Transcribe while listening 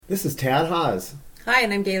This is Tad Haas. Hi,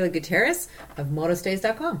 and I'm Gaila Gutierrez of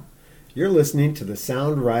motostays.com. You're listening to the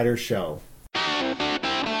Sound Rider Show. And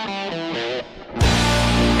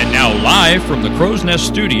now live from the Crow's Nest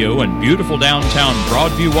Studio in beautiful downtown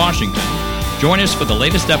Broadview, Washington, join us for the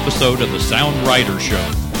latest episode of the Sound Rider Show,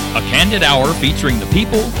 a candid hour featuring the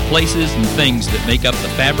people, places, and things that make up the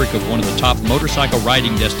fabric of one of the top motorcycle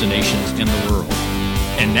riding destinations in the world.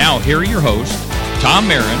 And now here are your hosts, Tom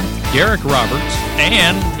Marin, Derek Roberts,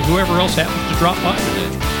 and whoever else happens to drop by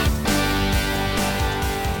today.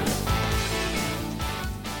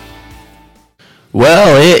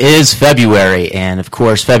 Well, it is February, and of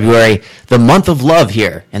course, February, the month of love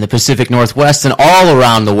here in the Pacific Northwest and all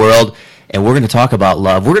around the world. And we're going to talk about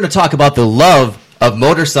love. We're going to talk about the love of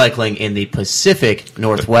motorcycling in the Pacific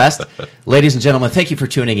Northwest. Ladies and gentlemen, thank you for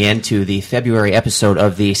tuning in to the February episode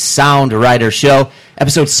of the Sound Rider Show,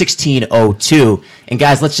 episode 1602. And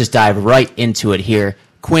guys, let's just dive right into it here.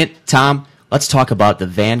 Quint, Tom, let's talk about the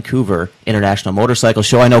Vancouver International Motorcycle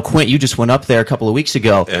Show. I know, Quint, you just went up there a couple of weeks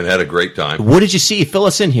ago. And had a great time. What did you see? Fill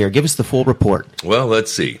us in here. Give us the full report. Well,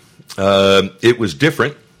 let's see. It was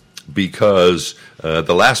different because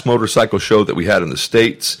the last motorcycle show that we had in the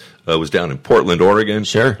States was down in Portland, Oregon.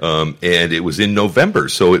 Sure. And it was in November,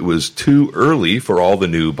 so it was too early for all the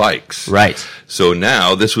new bikes. Right. So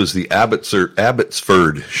now this was the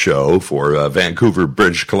Abbotsford show for Vancouver,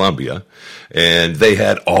 British Columbia, and they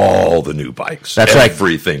had all the new bikes. That's right.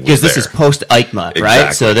 Everything was because this there. is post-EICMA, right?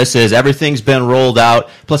 Exactly. So this is, everything's been rolled out,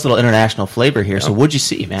 plus a little international flavor here. So what'd you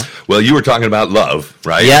see, man? Well, you were talking about love,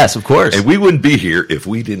 right? Yes, of course. And we wouldn't be here if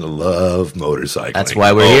we didn't love motorcycling. That's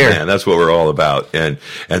why we're here. Man, that's what we're all about. And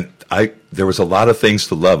there was a lot of things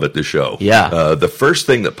to love at the show. Yeah. The first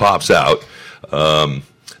thing that pops out,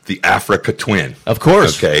 the Africa Twin. Of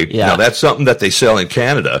course. Okay. Yeah. Now that's something that they sell in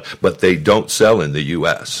Canada, but they don't sell in the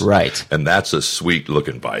U.S. Right. And that's a sweet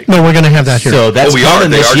looking bike. No, we're going to have that here. So that's coming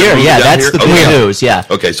this year. Yeah, that's the big news. Yeah.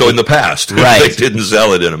 Okay, so in the past, Right. they didn't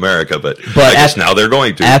sell it in America, but I guess now they're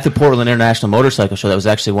going to. At the Portland International Motorcycle Show, that was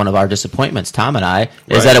actually one of our disappointments, Tom and I, is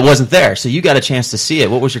Right. that it wasn't there. So you got a chance to see it.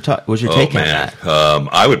 What was your take on that?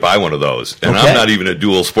 I would buy one of those, and Okay. I'm not even a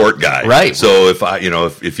dual sport guy. Right. So if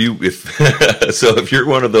you're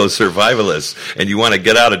one of those survivalists and you want to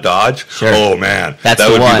get out of Dodge, Sure. oh man, That's that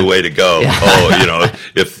the would one. be the way to go. Yeah. Oh,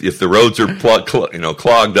 if the roads are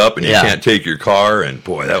clogged up and you Yeah. can't take your car, and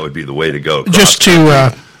boy, that would be the way to go. just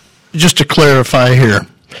to clarify here,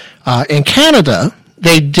 in Canada,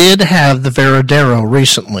 they did have the Veradero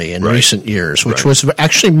recently in Right. recent years, which Right. was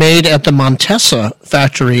actually made at the Montesa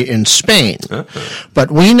factory in Spain. Uh-huh. But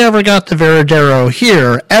we never got the Veradero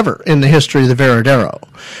here ever in the history of the Veradero.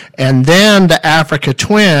 And then the Africa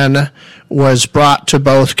Twin was brought to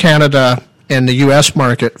both Canada and the U.S.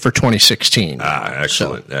 market for 2016.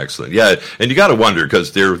 Excellent. Yeah, and you got to wonder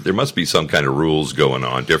because there must be some kind of rules going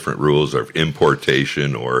on, different rules of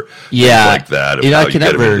importation or things like that of how you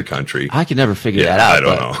get them in the country. I can never figure Yeah, that out. I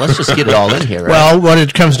don't but know. Let's just get it all in here. Right? Well, what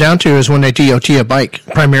it comes down to is when they DOT a bike,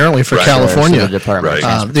 primarily for Right. California, So the Department of Right.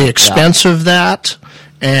 Transportation. the expense of that.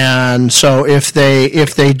 And so if they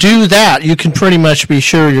do that, you can pretty much be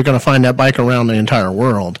sure you're going to find that bike around the entire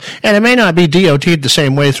world. And it may not be DOT'd the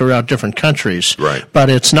same way throughout different countries. Right.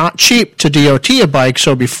 But it's not cheap to DOT a bike,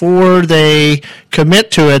 so before they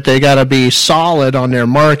commit to it, they got to be solid on their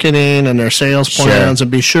marketing and their sales plans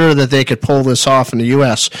and be sure that they could pull this off in the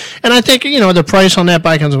U.S. And I think, the price on that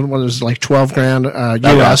bike was like $12,000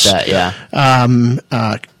 U.S. About that,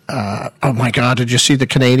 yeah. Oh my God! Did you see the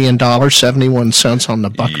Canadian dollar? 71 cents on the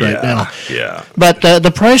buck right now. Yeah. But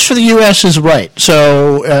the price for the U.S. is right,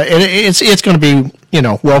 so it's going to be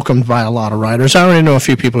welcomed by a lot of riders. I already know a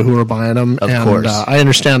few people who are buying them, Of and course. I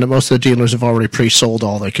understand that most of the dealers have already pre-sold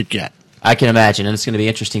all they could get. I can imagine, and it's going to be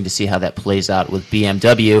interesting to see how that plays out with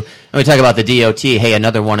BMW. And we talk about the DOT. Hey,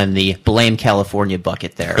 another one in the blame California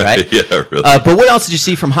bucket there, right? Yeah, really. But what else did you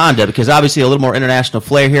see from Honda? Because obviously a little more international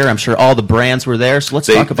flair here. I'm sure all the brands were there. So let's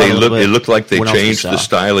talk about it a little bit. It looked like they What else you changed saw? the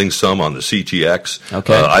styling some on the CTX.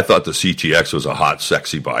 Okay. I thought the CTX was a hot,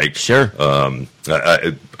 sexy bike. Sure.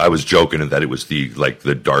 I was joking that it was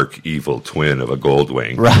the dark evil twin of a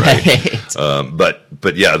Goldwing. Right.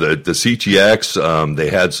 But yeah, the CTX, they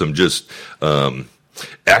had some just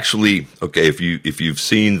actually, okay, if you've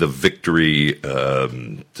seen the Victory,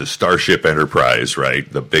 the Starship Enterprise,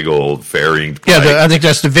 right, the big old fairing bike. Yeah, I think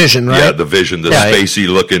that's the Vision, right? Yeah, the Vision, the Yeah. spacey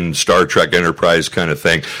looking Star Trek Enterprise kind of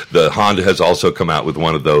thing. The Honda has also come out with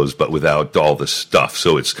one of those, but without all the stuff.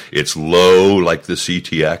 So it's low like the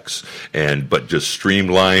CTX, but just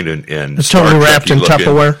streamlined and It's Star totally wrapped in Trek-y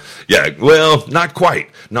looking. Tupperware. Yeah, well, not quite,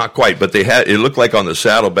 but it looked like on the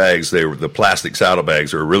saddlebags, the plastic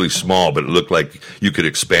saddlebags are really small, but it looked like you you could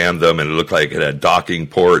expand them, and it looked like it had docking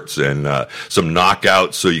ports and some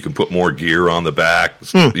knockouts so you can put more gear on the back,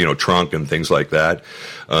 trunk and things like that.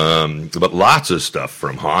 But lots of stuff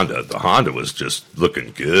from Honda. The Honda was just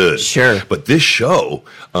looking good. Sure. But this show,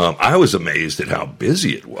 I was amazed at how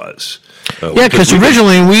busy it was. Because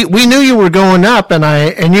originally we knew you were going up,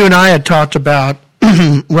 and you and I had talked about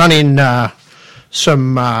running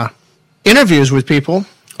some interviews with people.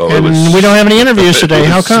 And we don't have any interviews today.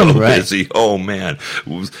 How come? So busy. Oh, man.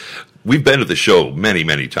 We've been to the show many,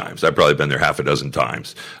 many times. I've probably been there half a dozen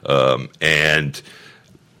times. And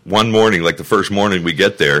one morning, like the first morning we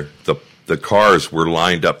get there, the cars were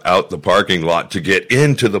lined up out the parking lot to get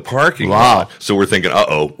into the parking lot. So we're thinking,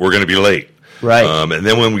 we're going to be late. Right. And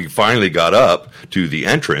then when we finally got up to the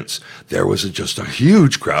entrance, there was just a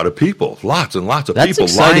huge crowd of people. Lots and lots of people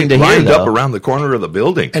lined up around the corner of the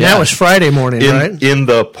building. And that was Friday morning, right? In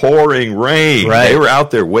the pouring rain. Right. They were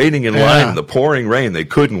out there waiting in line in the pouring rain. They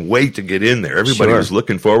couldn't wait to get in there. Everybody was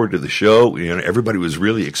looking forward to the show. Everybody was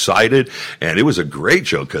really excited. And it was a great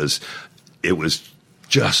show because it was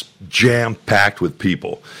just jam-packed with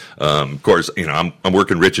people. Of course, I'm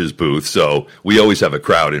working Rich's booth, so we always have a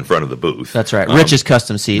crowd in front of the booth. That's right. Rich's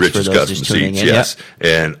Custom Seats for those just tuning in. Yes. Yep.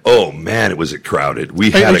 And, oh, man, it was crowded. Are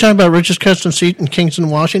you talking about Rich's Custom Seat in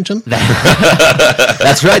Kingston, Washington?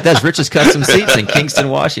 That's right. That's Rich's Custom Seats in Kingston,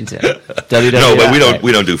 Washington. No, but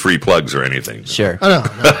we don't do free plugs or anything. Sure. Oh,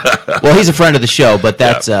 no. Well, he's a friend of the show, but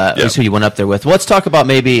that's who you went up there with. Well, let's talk about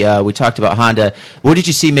we talked about Honda. What did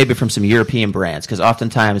you see maybe from some European brands? Because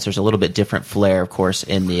oftentimes there's a little bit different flair, of course,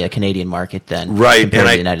 in the Canadian market than compared to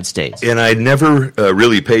the United States. And I never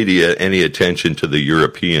really paid any attention to the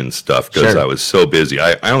European stuff because I was so busy.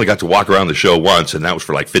 I only got to walk around the show once, and that was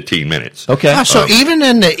for like 15 minutes. Okay. So even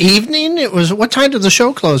in the evening, what time did the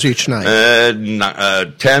show close each night?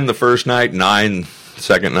 10 the first night, 9 the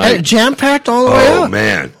second night. Jam-packed all the way up? Oh,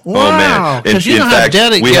 man. Wow. Oh, man. Because you know how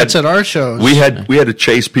dead it gets at our shows. We had to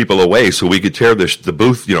chase people away so we could tear the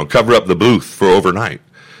booth, cover up the booth for overnight.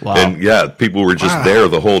 Wow. And people were just there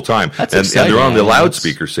the whole time. That's and exciting. they're on the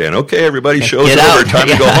loudspeaker saying, okay, everybody, show's Get over, out. time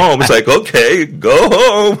to go home. It's like, okay, go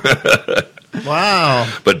home.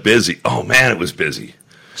 Wow. But busy. Oh, man, it was busy.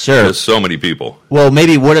 Sure. There's so many people. Well,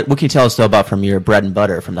 maybe what can you tell us, though, about from your bread and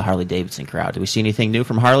butter from the Harley-Davidson crowd? Did we see anything new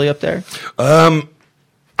from Harley up there?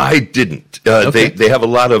 I didn't. Okay. They have a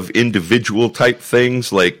lot of individual type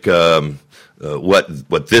things like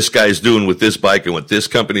what this guy's doing with this bike and what this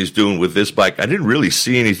company's doing with this bike. I didn't really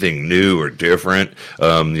see anything new or different.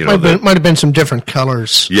 Might have been some different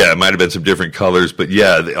colors. Yeah, it might have been some different colors, but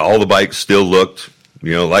all the bikes still looked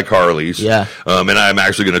like Harleys. Yeah. And I'm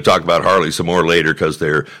actually going to talk about Harley some more later because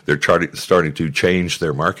they're starting to change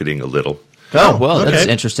their marketing a little. Oh, well, okay. That's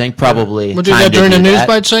interesting. Probably. We'll do that during the news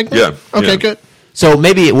bite segment? Yeah. Okay, good. So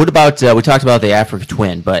maybe, what about, we talked about the Africa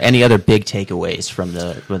Twin, but any other big takeaways from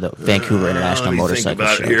the Vancouver International Motorcycle Show?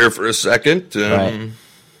 Think about it here for a second. Right.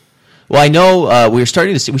 Well, I know we're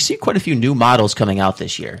starting to we see quite a few new models coming out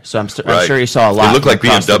this year. So I'm sure you saw a lot. It looked like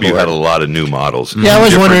BMW had a lot of new models. Yeah, I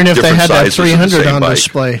was wondering if they had that 300 on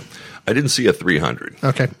display. I didn't see a 300.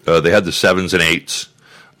 Okay. They had the 7s and 8s,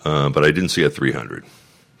 but I didn't see a 300.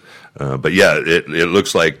 But yeah, it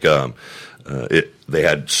looks like they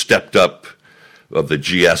had stepped up of the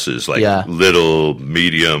GSs, like little,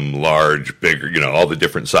 medium, large, bigger, all the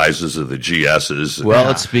different sizes of the GSs.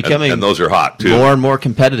 Well, it's becoming and those are hot too. More and more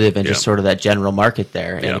competitive in just sort of that general market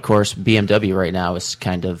there. And of course, BMW right now is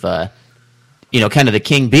kind of the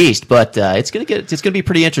king beast, but it's gonna be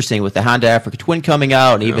pretty interesting with the Honda Africa Twin coming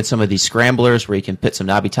out, and even some of these scramblers where you can put some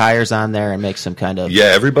knobby tires on there and make some kind of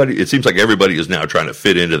everybody. It seems like everybody is now trying to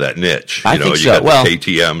fit into that niche. I think you so. got the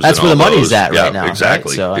KTM's. That's and where the all money's those. at right now.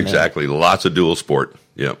 Exactly. Right? So, exactly. Lots of dual sport.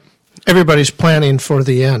 Yep. Everybody's planning for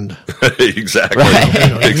the end. Exactly. Right.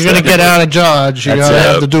 If you're going to get out of Dodge, you got to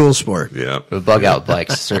have the dual sport. Yeah. The bug out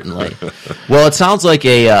bikes, certainly. Well, it sounds like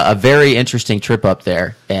a very interesting trip up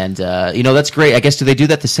there. And, that's great. I guess, do they do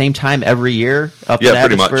that at the same time every year up in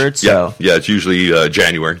pretty Abbotsford? much. So. Yeah, it's usually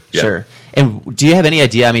January. Yeah. Sure. And do you have any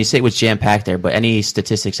idea? I mean, you say it was jam-packed there, but any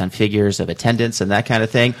statistics on figures of attendance and that kind of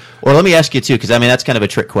thing? Or let me ask you, too, because, that's kind of a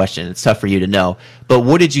trick question. It's tough for you to know. But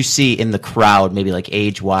what did you see in the crowd, maybe like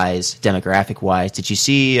age-wise, demographic-wise? Did you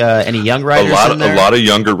see any young riders in there? A lot of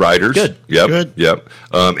younger riders. Good. Yep. Good. Yep.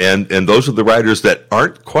 And those are the riders that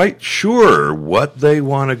aren't quite sure what they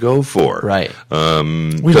want to go for. Right.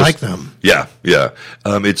 We like them. Yeah, yeah.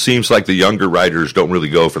 It seems like the younger riders don't really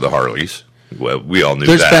go for the Harleys. Well, we all knew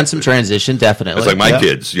There's that. been some transition, definitely. It's like my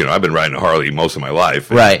kids, I've been riding a Harley most of my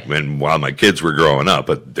life. Right. And while my kids were growing up,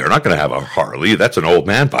 but they're not going to have a Harley. That's an old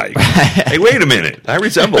man bike. Hey, wait a minute. I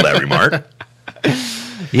resemble that remark.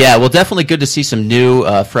 Yeah, well, definitely good to see some new,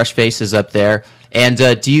 fresh faces up there. And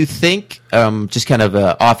do you think, just kind of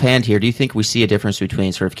offhand here, do you think we see a difference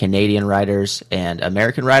between sort of Canadian riders and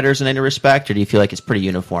American riders in any respect, or do you feel like it's pretty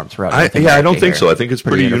uniform throughout? I don't think so. I think it's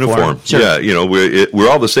pretty uniform. Sure. Yeah, we're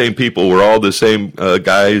all the same people. We're all the same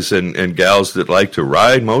guys and gals that like to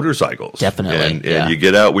ride motorcycles. Definitely. And you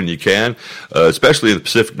get out when you can, especially in the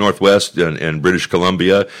Pacific Northwest and British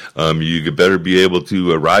Columbia. You better be able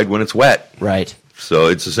to ride when it's wet. Right. So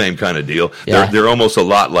it's the same kind of deal. Yeah. They're almost a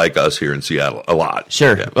lot like us here in Seattle. A lot.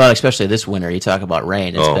 Sure. Yeah. Well, especially this winter. You talk about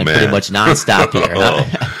rain. It's been pretty much nonstop here.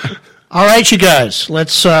 Huh? All right, you guys,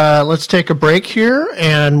 let's take a break here,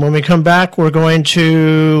 and when we come back, we're going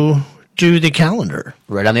to do the calendar.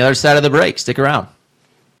 Right on the other side of the break. Stick around.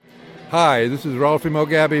 Hi, this is Ralphie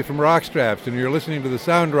Mogabi from Rockstraps, and you're listening to the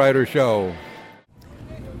Sound Rider Show.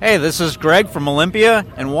 Hey, this is Greg from Olympia,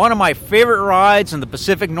 and one of my favorite rides in the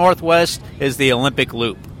Pacific Northwest is the Olympic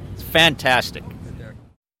Loop. It's fantastic.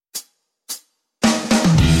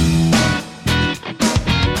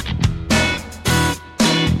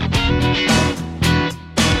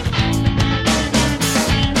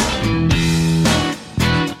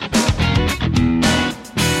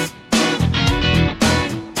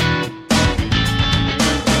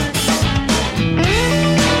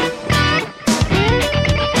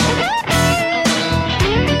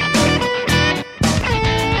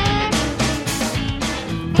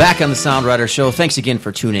 Back on the Sound Rider Show. Thanks again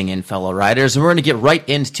for tuning in, fellow riders. And we're going to get right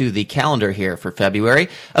into the calendar here for February.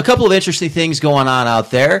 A couple of interesting things going on out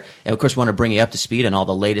there. And, of course, we want to bring you up to speed on all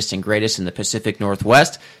the latest and greatest in the Pacific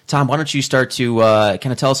Northwest. Tom, why don't you start to kind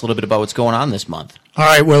of tell us a little bit about what's going on this month? All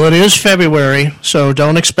right, well, it is February, so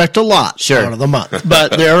don't expect a lot out of the month.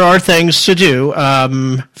 But there are things to do.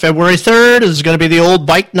 February 3rd is going to be the old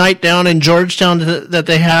bike night down in Georgetown that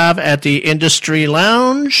they have at the Industry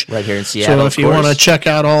Lounge. Right here in Seattle, So if you want to check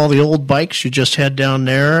out all the old bikes, you just head down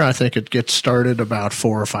there. I think it gets started about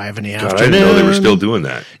 4 or 5 in the afternoon. I didn't know they were still doing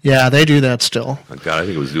that. Yeah, they do that still. God, I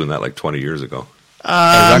think it was doing that like 20 years ago.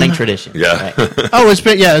 A running tradition. Yeah. Right.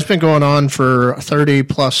 It's been going on for 30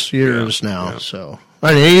 plus years now. Yeah. So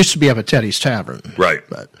it used to be up at Teddy's Tavern. Right.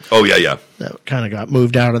 But yeah. That kind of got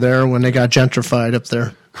moved out of there when they got gentrified up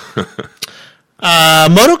there.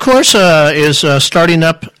 Moto Corsa is starting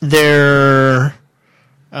up their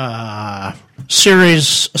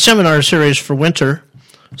seminar series for winter.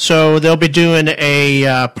 So they'll be doing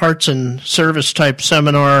a parts and service type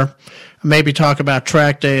seminar, maybe talk about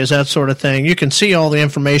track days, that sort of thing. You can see all the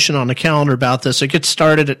information on the calendar about this. It gets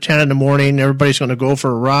started at 10 in the morning. Everybody's going to go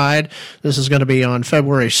for a ride. This is going to be on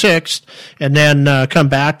February 6th, and then come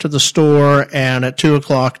back to the store, and at 2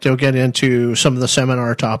 o'clock they'll get into some of the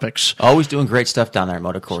seminar topics. Always doing great stuff down there at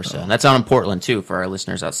Moto Corsa. And that's out in Portland, too, for our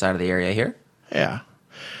listeners outside of the area here. Yeah.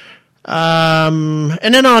 And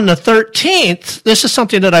then on the 13th, this is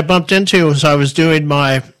something that I bumped into as I was doing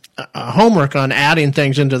my homework on adding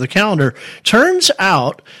things into the calendar. Turns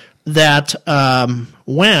out that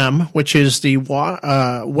WAM, which is the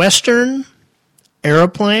Western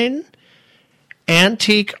Aeroplane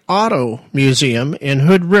Antique Auto Museum in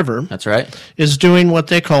Hood River, that's right, is doing what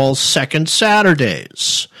they call Second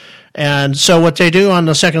Saturdays. And so what they do on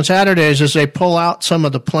the Second Saturdays is they pull out some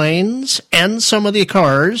of the planes and some of the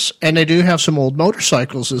cars, and they do have some old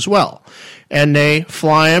motorcycles as well. And they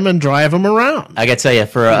fly them and drive them around. I got to tell you,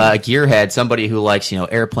 for a gearhead, somebody who likes,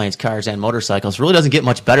 airplanes, cars, and motorcycles, really doesn't get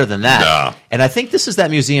much better than that. No. And I think this is that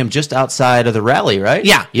museum just outside of the rally, right?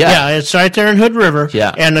 Yeah, it's right there in Hood River.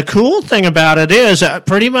 Yeah. And the cool thing about it is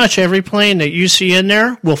pretty much every plane that you see in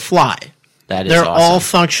there will fly. They're awesome. all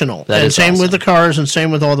functional. That and same awesome. with the cars and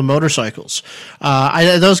same with all the motorcycles.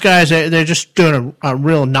 Those guys, they're just doing a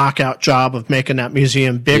real knockout job of making that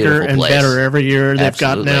museum bigger Beautiful and place. better every year. They've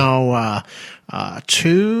Absolutely. got now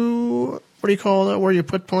 2, what do you call that, where you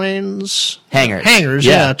put planes? Hangars. Hangars,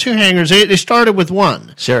 Yeah. yeah 2 hangars. They started with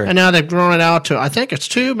 1. Sure. And now they've grown it out to, I think it's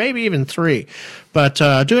 2, maybe even 3. But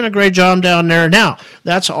doing a great job down there. Now,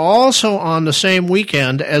 that's also on the same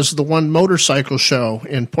weekend as the one motorcycle show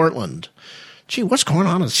in Portland. Gee, what's going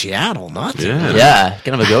on in Seattle? Nothing. Yeah,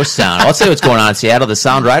 kind of a ghost town. I'll say what's going on in Seattle, the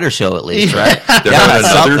Sound Rider show at least, right? They're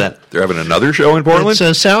having another show in Portland? It's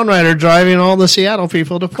a Sound Rider driving all the Seattle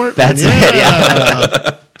people to Portland. That's it,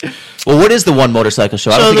 yeah. Well, what is the one motorcycle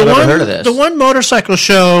show? I don't think I've ever heard of this. The one motorcycle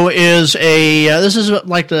show is this is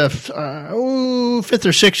like the 5th or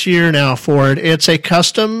 6th year now for it. It's a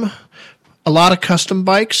lot of custom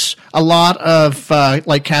bikes, a lot of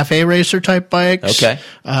like cafe racer type bikes. Okay.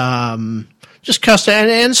 just custom,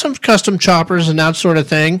 and some custom choppers and that sort of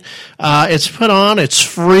thing. It's put on. It's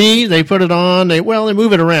free. They put it on. They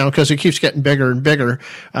move it around because it keeps getting bigger and bigger.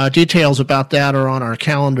 Details about that are on our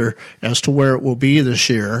calendar as to where it will be this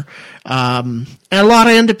year. And a lot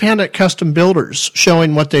of independent custom builders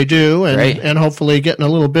showing what they do and hopefully getting a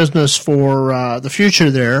little business for the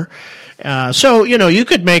future there. So, you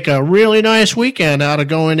could make a really nice weekend out of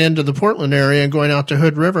going into the Portland area and going out to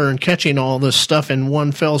Hood River and catching all this stuff in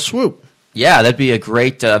one fell swoop. Yeah, that'd be a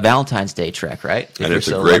great Valentine's Day trek, right? And it's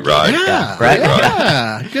a great ride.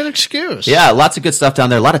 Yeah, good excuse. Yeah, lots of good stuff down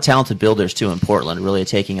there. A lot of talented builders, too, in Portland, really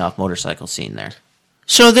taking off motorcycle scene there.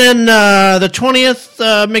 So then the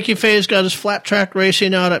 20th, Mickey Fay's got his flat track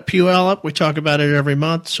racing out at Puyallup. We talk about it every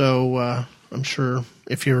month, so I'm sure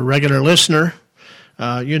if you're a regular listener,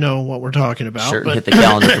 you know what we're talking about. Sure, hit the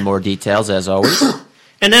calendar for more details, as always.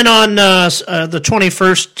 And then on the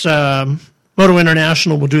 21st, Moto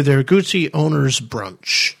International will do their Gucci Owners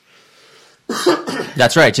Brunch.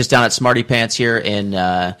 That's right, just down at Smarty Pants here in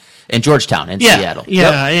Georgetown, in Seattle.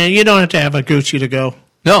 Yeah, and you don't have to have a Gucci to go.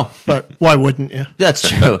 No. But why wouldn't you? That's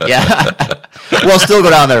true, yeah. Well, still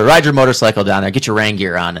go down there, ride your motorcycle down there, get your rain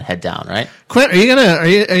gear on and head down, right? Quint, are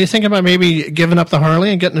you thinking about maybe giving up the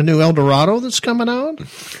Harley and getting a new Eldorado that's coming out?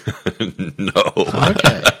 No.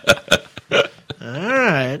 Okay. All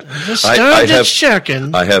right. Just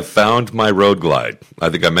checking. I have found my Road Glide. I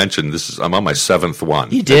think I mentioned I'm on my 7th one.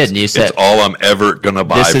 You did, and you said it's all I'm ever going to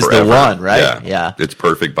buy this is forever. The one, right? Yeah. It's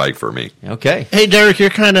perfect bike for me. Okay. Hey, Derek, you're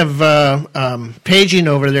kind of paging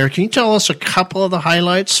over there. Can you tell us a couple of the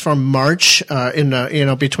highlights from March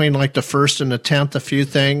between like the 1st and the 10th, a few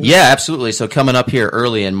things? Yeah, absolutely. So coming up here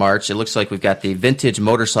early in March, it looks like we've got the Vintage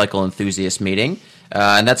Motorcycle Enthusiast meeting.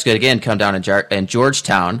 And that's good. Again, come down in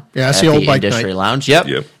Georgetown. Yeah, that's the old bike Industry night. Lounge.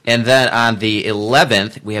 Yep. And then on the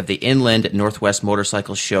 11th, we have the Inland Northwest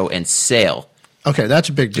Motorcycle Show and Sale. Okay, that's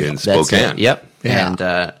a big deal. In Spokane. Yep. Yeah.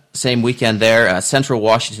 And same weekend there, Central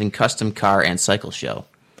Washington Custom Car and Cycle Show.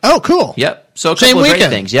 Oh, cool. Yep. So a Same couple of weekend. great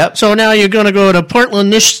things. Yep. So now you're going to go to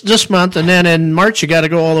Portland this month, and then in March you got to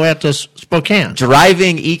go all the way up to Spokane.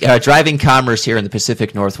 Driving commerce here in the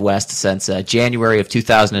Pacific Northwest since January of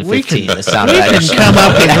 2015. The Sound we Rider can Show. come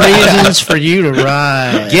up with reasons for you to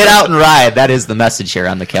ride. Get out and ride. That is the message here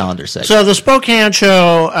on the calendar section. So the Spokane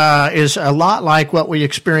show is a lot like what we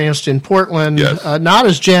experienced in Portland. Yes. Not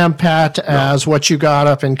as jam-packed as what you got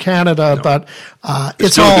up in Canada, but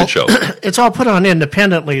it's still a all good show. It's all put on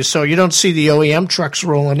independently, so you don't see the OEM trucks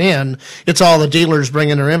rolling in. It's all the dealers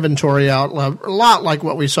bringing their inventory out, a lot like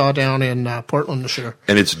what we saw down in Portland this year.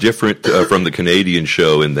 And it's different from the Canadian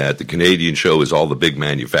show in that the Canadian show is all the big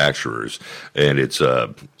manufacturers, and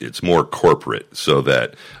it's more corporate. So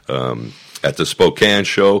that at the Spokane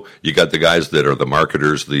show, you got the guys that are the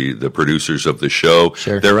marketers, the producers of the show.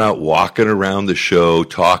 Sure. They're out walking around the show,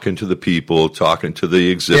 talking to the people, talking to the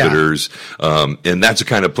exhibitors, and that's the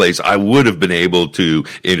kind of place I would have been able to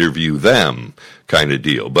interview them. Kind of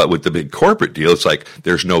deal. But with the big corporate deal, it's like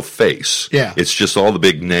there's no face. Yeah. It's just all the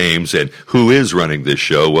big names. And who is running this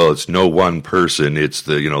show? Well, it's no one person. It's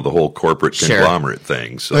the whole corporate conglomerate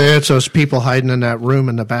thing. So It's those people hiding in that room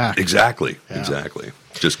in the back. Exactly.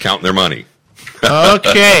 Just counting their money.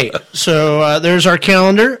 Okay, so there's our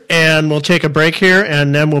calendar, and we'll take a break here,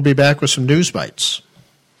 and then we'll be back with some news bites.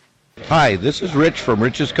 Hi, this is Rich from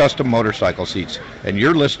Rich's Custom Motorcycle Seats, and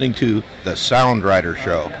you're listening to The Sound Rider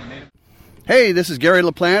Show. Hey, this is Gary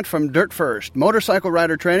LaPlante from Dirt First, motorcycle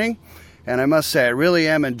rider training, and I must say I really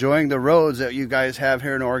am enjoying the roads that you guys have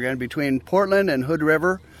here in Oregon between Portland and Hood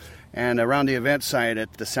River and around the event site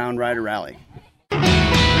at the Sound Rider Rally.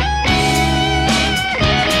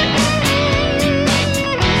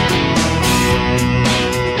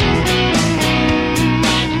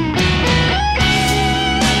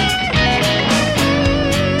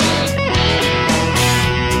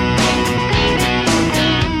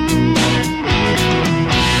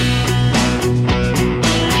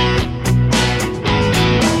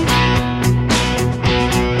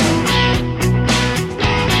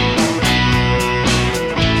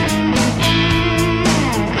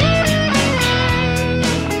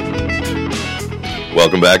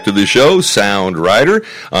 Welcome back to the show, Sound Rider.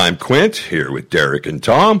 I'm Quint, here with Derek and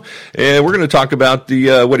Tom, and we're going to talk about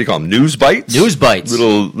the, what do you call them, news bites? News bites.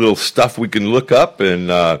 Little stuff we can look up,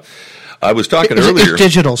 and I was talking earlier. It's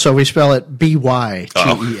digital, so we spell it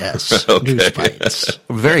B-Y-T-E-S, Okay. News bites.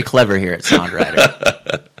 We're very clever here at Sound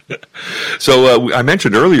Rider. So I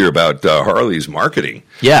mentioned earlier about Harley's marketing.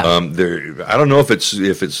 Yeah. I don't know if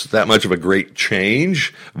it's that much of a great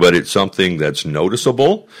change, but it's something that's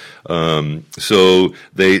noticeable. So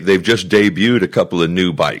they've just debuted a couple of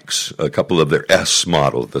new bikes, a couple of their S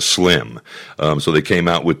model, the Slim. So they came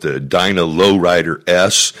out with the Dyna Lowrider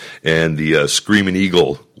S and the Screaming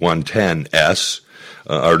Eagle 110S,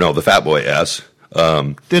 the Fat Boy S.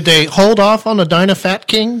 Did they hold off on the Dyna Fat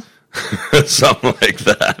King? Something like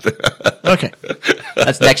that. Okay.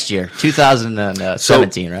 That's next year,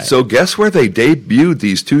 2017, right? So guess where they debuted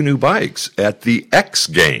these two new bikes? At the X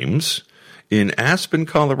Games in Aspen,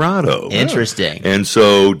 Colorado. Interesting. And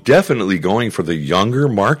so definitely going for the younger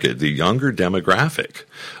market, the younger demographic.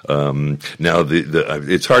 Now,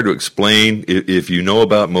 it's hard to explain. If you know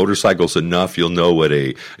about motorcycles enough, you'll know what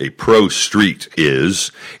a pro street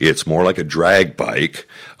is. It's more like a drag bike,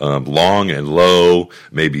 long and low,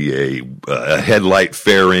 maybe a headlight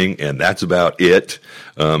fairing, and that's about it.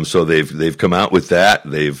 So they've come out with that.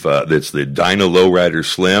 It's the Dyna Lowrider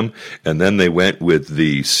Slim, and then they went with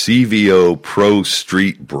the CVO Pro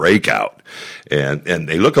Street Breakout. And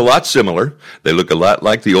they look a lot similar. They look a lot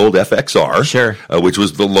like the old FXR, sure, which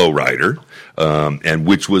was the lowrider, and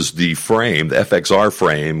which was the frame. The FXR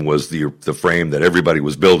frame was the frame that everybody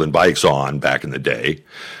was building bikes on back in the day.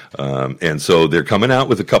 And so they're coming out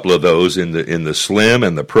with a couple of those in the Slim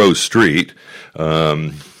and the Pro Street.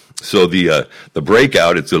 So the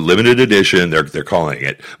Breakout, it's a limited edition. They're calling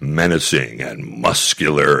it menacing and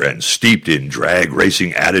muscular and steeped in drag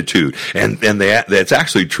racing attitude. And that's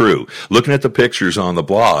actually true. Looking at the pictures on the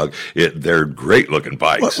blog, they're great looking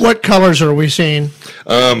bikes. What colors are we seeing?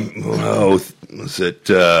 Is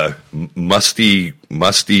it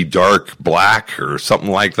musty dark black or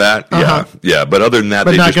something like that? Uh-huh. Yeah. But other than that,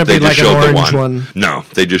 but they not just like showed an the one. No,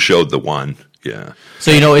 they just showed the one. Yeah.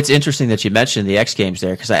 So, it's interesting that you mentioned the X Games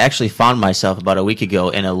there, because I actually found myself about a week ago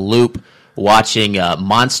in a loop watching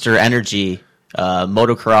Monster Energy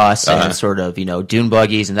motocross and sort of, dune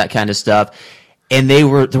buggies and that kind of stuff. And there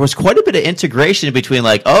was quite a bit of integration between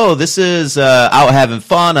this is out having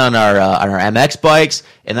fun on our MX bikes,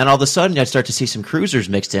 and then all of a sudden I'd start to see some cruisers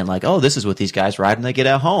mixed in, this is what these guys ride when they get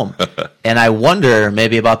at home. And I wonder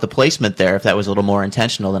maybe about the placement there, if that was a little more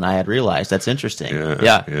intentional than I had realized. That's interesting.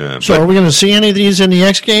 Yeah. So are we going to see any of these in the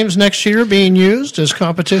X Games next year being used as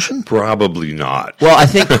competition? Probably not. Well, I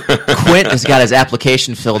think Quint has got his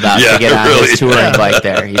application filled out to get on his touring bike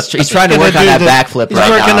there. He's trying to work on that backflip right now.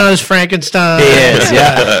 He's working on his Frankenstein. He is,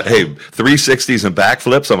 yeah. Hey, 360s and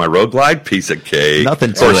backflips on my road glide, piece of cake.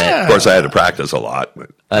 Nothing to it. Of course, I had to practice a lot.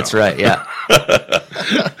 But, that's right, yeah.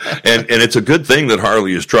 And it's a good thing that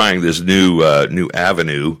Harley is trying this new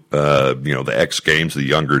avenue, the X Games, the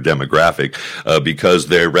younger demographic, because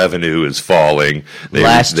their revenue is falling.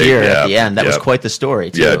 Last year at the end, that was quite the story,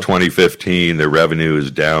 too. Yeah, 2015, their revenue is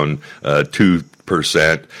down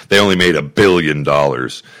 2%. They only made $1 billion.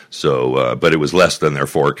 So, but it was less than their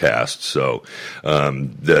forecast. So, for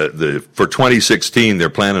 2016, they're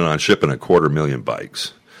planning on shipping 250,000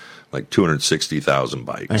 bikes. Like 260,000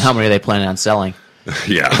 bikes. And how many are they planning on selling?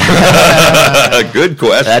 Yeah. Good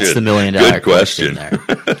question. That's the $1 million question there.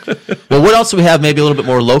 Well, what else do we have maybe a little bit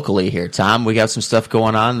more locally here, Tom? We got some stuff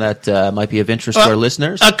going on that might be of interest to our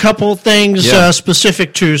listeners. A couple things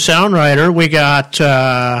specific to Sound Rider. We got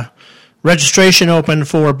registration open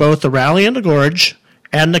for both the Rally in the Gorge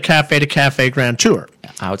and the Cafe to Cafe Grand Tour.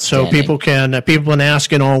 So people have been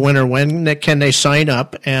asking all winter, when can they sign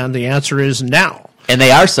up? And the answer is now. And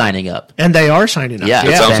they are signing up. Yeah,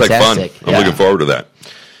 that sounds fantastic. Like fun. I'm looking forward to that.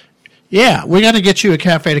 Yeah, we got to get you a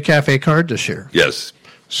Cafe to Cafe card this year. Yes.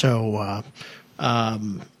 So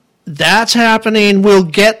that's happening. We'll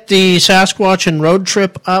get the Sasquatch and road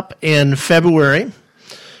trip up in February.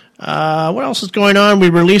 What else is going on?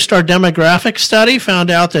 We released our demographic study, found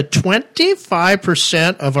out that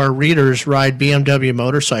 25% of our readers ride BMW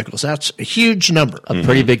motorcycles. That's a huge number. A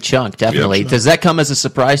pretty big chunk, definitely. Yep. Does that come as a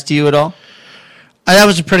surprise to you at all? That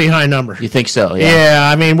was a pretty high number. You think so? Yeah.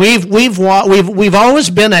 I mean, we've always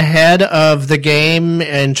been ahead of the game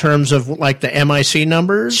in terms of like the MIC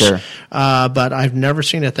numbers. Sure. But I've never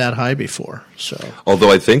seen it that high before. So,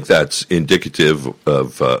 although I think that's indicative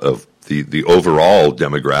of the overall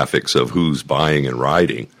demographics of who's buying and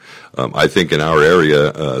riding. I think in our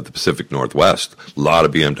area, the Pacific Northwest, a lot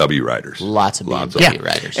of BMW riders. Lots of BMW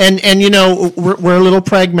riders. And you know, we're a little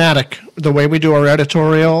pragmatic. The way we do our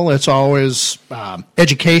editorial, it's always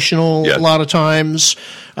educational a lot of times.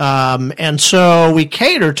 And so we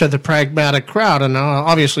cater to the pragmatic crowd. And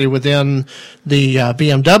obviously within the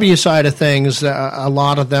BMW side of things, a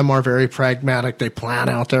lot of them are very pragmatic. They plan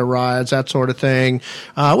out their rides, that sort of thing.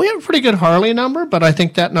 We have a pretty good Harley number, but I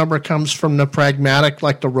think that number comes from the pragmatic,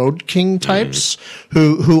 like the Road King types,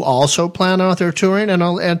 who also plan out their touring. And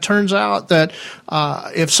it turns out that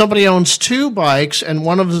if somebody owns two bikes and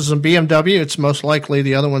one of them is a BMW, it's most likely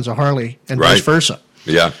the other one's a Harley, and vice versa.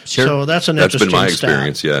 Yeah, sure. So that's an interesting been my stat.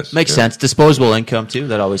 experience. Yes, makes sense. Disposable income too.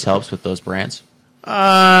 That always helps with those brands.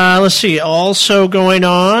 Let's see. Also going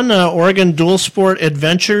on, Oregon Dual Sport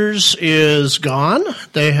Adventures is gone.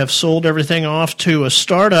 They have sold everything off to a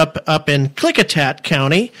startup up in Klickitat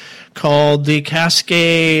County called the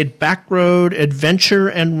Cascade Backroad Adventure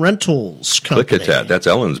and Rentals Company. Klickitat, that's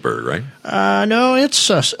Ellensburg, right? No, it's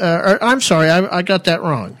I'm sorry, I got that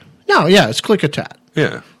wrong. No, yeah, it's Klickitat.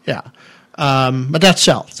 Yeah. But that's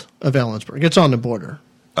south of Ellensburg. It's on the border.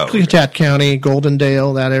 Klickitat County,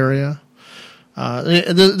 Goldendale, that area.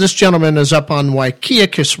 This gentleman is up on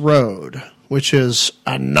Waikiakis Road, which is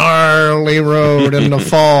a gnarly road in the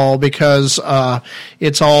fall because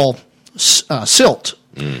it's all silt.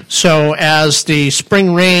 So as the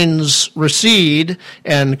spring rains recede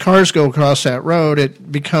and cars go across that road,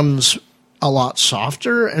 it becomes a lot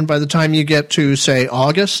softer, and by the time you get to, say,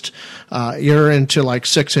 August, you're into like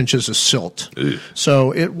 6 inches of silt.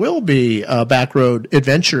 So it will be a back road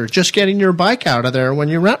adventure, just getting your bike out of there when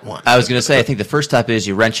you rent one. I was going to say, I think the first step is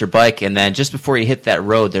you rent your bike, and then just before you hit that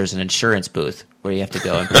road, there's an insurance booth where you have to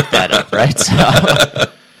go and pick that up, right? So.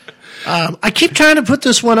 I keep trying to put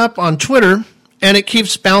this one up on Twitter, and it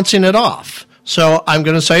keeps bouncing it off. So I'm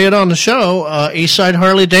going to say it on the show. Eastside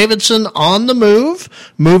Harley-Davidson on the move,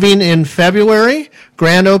 moving in February.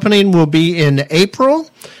 Grand opening will be in April.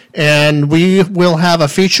 And we will have a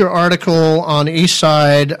feature article on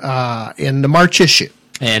Eastside in the March issue.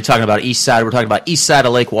 And talking about Eastside, we're talking about east side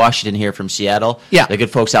of Lake Washington here from Seattle. Yeah. The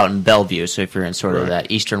good folks out in Bellevue. So if you're in sort of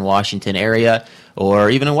that eastern Washington area,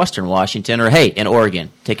 or even in western Washington, or hey, in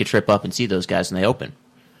Oregon, take a trip up and see those guys when they open.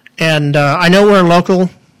 And I know we're a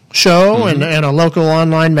local show and a local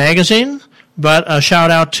online magazine, but a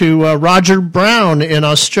shout out to Roger Brown in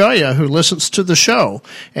Australia who listens to the show.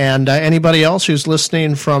 And anybody else who's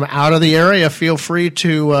listening from out of the area, feel free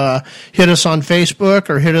to hit us on Facebook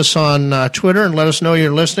or hit us on Twitter and let us know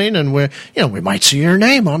you're listening. And we might see your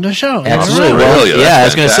name on the show. Absolutely. Well, I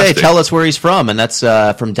was going to say, tell us where he's from, and that's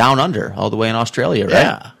from down under, all the way in Australia,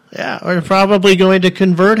 right? Yeah, we're probably going to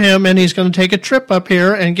convert him, and he's going to take a trip up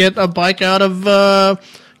here and get a bike out of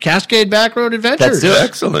Cascade Backroad Adventures. That's it.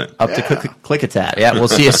 Excellent. Up to Klickitat. Yeah, we'll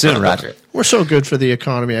see you soon, Roger. We're so good for the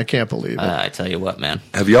economy, I can't believe it. I tell you what, man.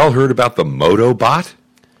 Have you all heard about the Motobot?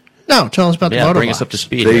 No, tell us about the Motobot. Bring us up to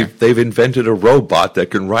speed. They've invented a robot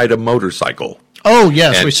that can ride a motorcycle. Oh,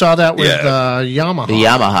 yes, we saw that with Yamaha. The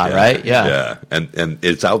Yamaha, right? Yeah. And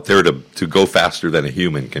it's out there to go faster than a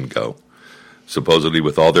human can go. Supposedly,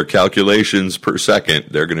 with all their calculations per second,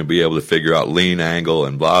 they're going to be able to figure out lean angle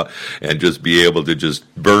and blah, and just be able to just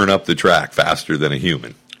burn up the track faster than a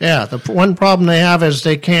human. Yeah, the one problem they have is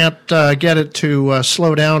they can't get it to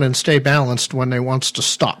slow down and stay balanced when it wants to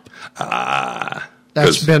stop.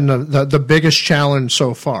 That's been the biggest challenge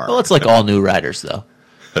so far. Well, it's like all new riders, though.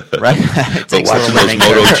 Right?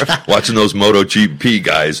 But watching those MotoGP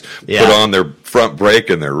guys put on their front brake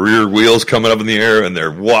and their rear wheels coming up in the air and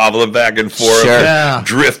they're wobbling back and forth,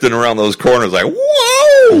 drifting around those corners like,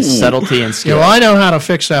 whoa! Subtlety and skill. I know how to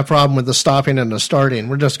fix that problem with the stopping and the starting.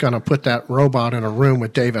 We're just going to put that robot in a room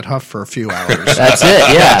with David Huff for a few hours. That's it,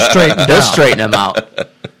 yeah. They'll straighten him out.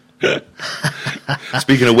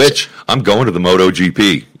 Speaking of which, I'm going to the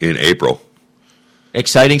MotoGP in April.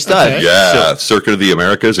 Exciting stuff. Okay. Yeah, Circuit of the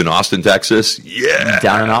Americas in Austin, Texas. Yeah.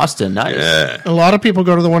 Down in Austin, nice. Yeah. A lot of people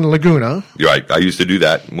go to the one in Laguna. You're right. I used to do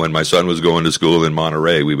that. When my son was going to school in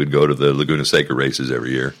Monterey, we would go to the Laguna Seca races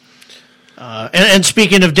every year. And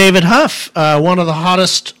speaking of David Huff, one of the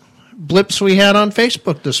hottest blips we had on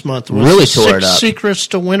Facebook this month was really tore it up. 6 Secrets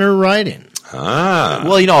to Winter Riding.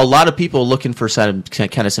 Well, a lot of people looking for some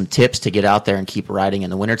tips to get out there and keep riding in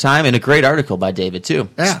the wintertime, and a great article by David, too.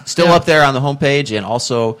 Yeah. Still up there on the homepage, and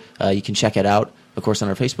also you can check it out, of course, on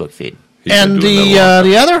our Facebook feed. And the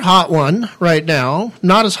other hot one right now,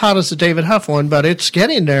 not as hot as the David Huff one, but it's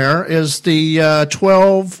getting there, is the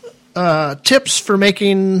 12 tips for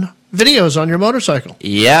making videos on your motorcycle.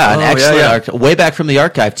 Yeah, an excellent way back from the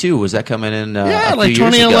archive, too. Was that coming in a like few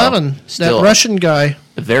 2011. Years ago? Still, that Russian guy.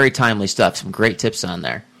 Very timely stuff. Some great tips on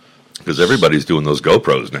there. Because everybody's doing those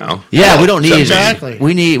GoPros now. Yeah, we don't need exactly.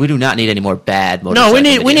 We do not need any more bad motorcycle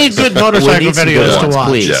videos. No, we need good motorcycle videos to watch.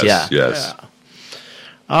 Please, yes. Yeah.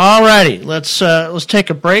 All righty, let's take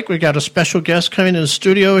a break. We got a special guest coming in the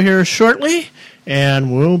studio here shortly,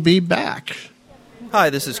 and we'll be back. Hi,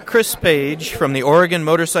 this is Chris Page from the Oregon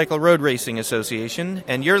Motorcycle Road Racing Association,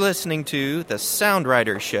 and you're listening to The Sound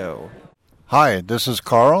Rider Show. Hi, this is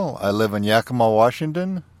Carl. I live in Yakima,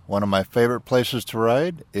 Washington. One of my favorite places to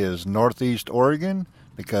ride is Northeast Oregon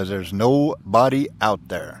because there's nobody out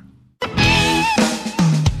there.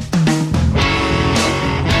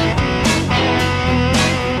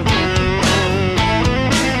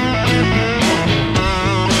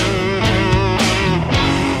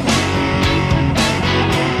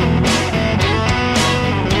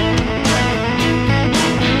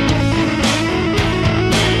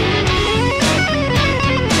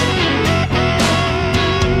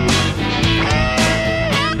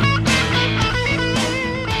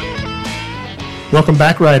 Welcome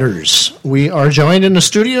back, riders. We are joined in the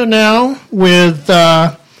studio now with,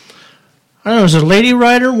 I don't know, is it a lady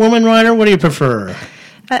rider, woman rider? What do you prefer?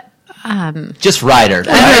 Just rider.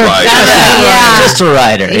 Just a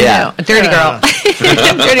rider, a dirty girl.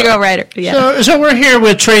 Dirty girl rider, So we're here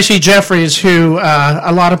with Tracy Jeffries, who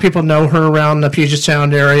a lot of people know her around the Puget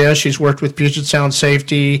Sound area. She's worked with Puget Sound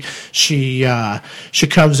Safety. She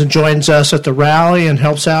comes and joins us at the rally and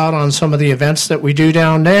helps out on some of the events that we do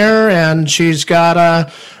down there. And she's got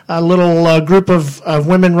a little group of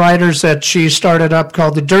women riders that she started up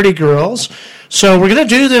called the Dirty Girls. So we're going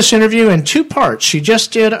to do this interview in two parts. She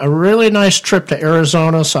just did a really nice trip to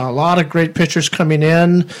Arizona, saw a lot of great pictures coming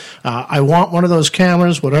in. I want one of those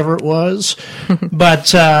cameras, whatever it was. But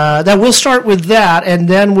that we'll start with that, and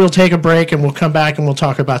then we'll take a break, and we'll come back and we'll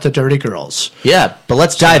talk about the Dirty Girls. Yeah, but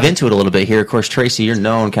let's dive into it a little bit here. Of course, Tracy, you're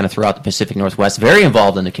known kind of throughout the Pacific Northwest, very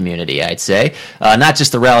involved in the community, I'd say. Not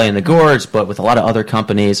just the Rally and the Gorge, but with a lot of other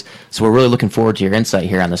companies. So we're really looking forward to your insight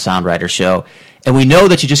here on the Sound Rider Show. And we know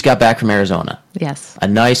that you just got back from Arizona. Yes. A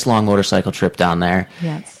nice long motorcycle trip down there.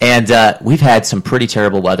 Yes. And we've had some pretty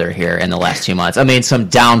terrible weather here in the last 2 months. I mean, some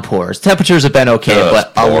downpours. Temperatures have been okay,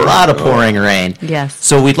 but a lot of pouring rain. Yes.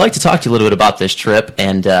 So we'd like to talk to you a little bit about this trip,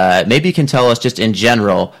 and maybe you can tell us just in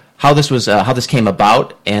general how this came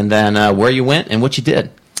about, and then where you went and what you did.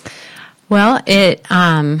 Well,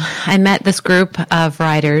 I met this group of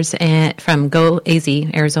riders from Go AZ,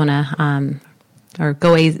 Arizona, or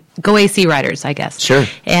Go AC riders, I guess. Sure.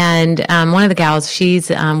 And one of the gals, she's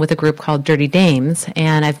with a group called Dirty Dames,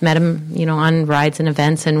 and I've met them, on rides and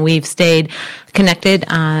events, and we've stayed connected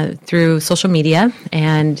through social media,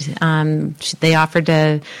 and they offered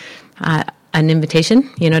an invitation,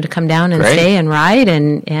 to come down and stay and ride,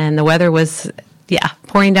 and the weather was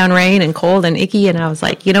pouring down rain and cold and icky, and I was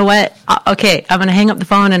like, you know what? Okay, I'm going to hang up the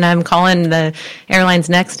phone, and I'm calling the airlines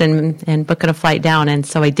next and booking a flight down. And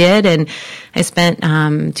so I did, and I spent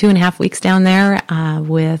 2.5 weeks down there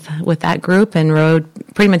with that group and rode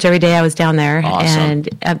pretty much every day I was down there. Awesome.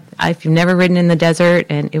 And I've never ridden in the desert,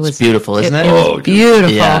 and it was it's beautiful, isn't it? It was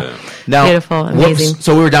beautiful. Yeah. Now, beautiful, amazing.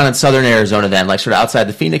 So we were down in southern Arizona then, like sort of outside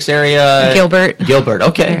the Phoenix area. Gilbert.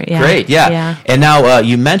 Okay, yeah. Great, yeah. And now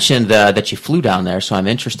you mentioned that you flew down there, so I'm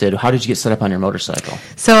interested. How did you get set up on your motorcycle?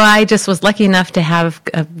 So I just was lucky enough to have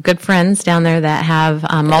good friends down there that have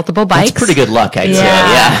multiple bikes. That's pretty good luck, I'd say.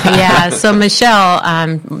 Yeah. So Michelle,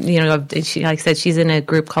 she, like I said, she's in a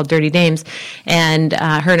group called Dirty Dames, and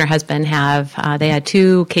her and her husband they had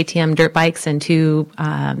 2 KTM dirt bikes and 2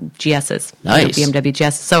 GSs. Nice. BMW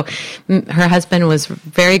GSs. So her husband was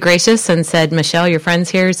very gracious and said, Michelle, your friend's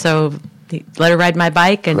here, so let her ride my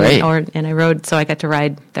bike, and I rode, so I got to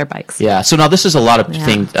ride their bikes. Yeah. So now this is a lot of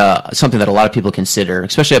something that a lot of people consider,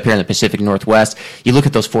 especially up here in the Pacific Northwest. You look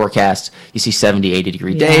at those forecasts, you see 70, 80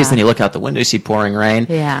 degree days, then you look out the window, you see pouring rain.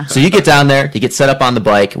 Yeah. So you get down there, you get set up on the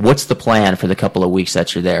bike. What's the plan for the couple of weeks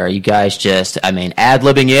that you're there? Are you guys just,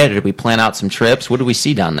 ad-libbing it, or did we plan out some trips? What do we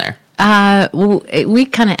see down there? We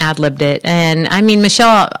kind of ad-libbed it, and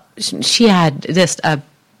Michelle, she had just a,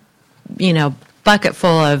 bucket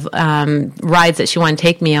full of rides that she wanted to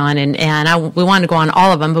take me on, and we wanted to go on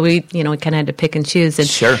all of them, but we kind of had to pick and choose. And,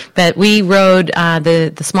 sure. But we rode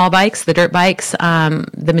the small bikes, the dirt bikes,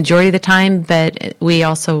 the majority of the time. But we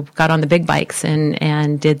also got on the big bikes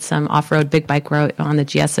and did some off-road big bike road on the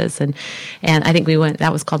GSs, and I think we went.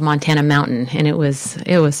 That was called Montana Mountain, and it was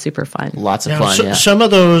super fun. Lots of fun. Yeah. Some of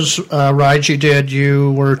those rides you did,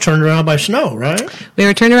 you were turned around by snow, right? We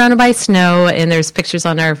were turned around by snow, and there's pictures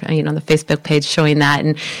on our the Facebook page showing that,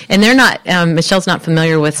 and they're not. Michelle's not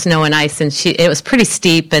familiar with snow and ice, and it was pretty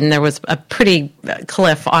steep, and there was a pretty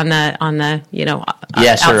cliff on the outside.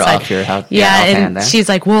 Off your house. And she's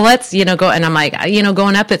like, well, let's go, and I'm like,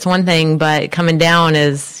 going up it's one thing, but coming down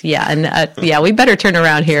is we better turn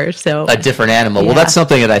around here. So a different animal. Well, that's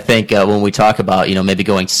something that I think when we talk about maybe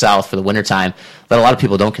going south for the wintertime, that a lot of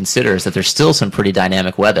people don't consider is that there's still some pretty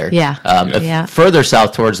dynamic weather. Yeah. Further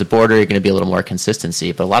south towards the border, you're going to be a little more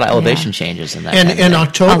consistency, but a lot of elevation changes in that. And in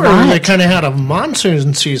October, they kind of had a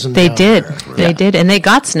monsoon season. They did, and they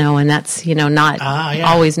got snow, and that's not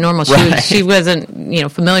always normal. She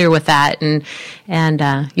wasn't familiar with that, and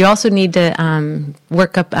you also need to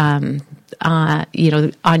work up. On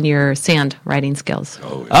your sand riding skills.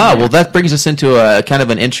 Well, that brings us into a kind of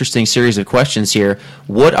an interesting series of questions here.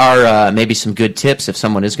 What are maybe some good tips if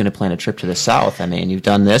someone is going to plan a trip to the south? I mean, you've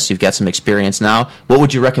done this, you've got some experience now. What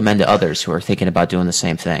would you recommend to others who are thinking about doing the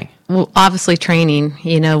same thing? Well, obviously training.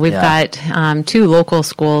 We've got 2 local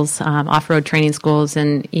schools, off-road training schools,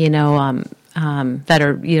 and that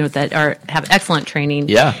have excellent training.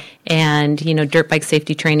 Yeah. And dirt bike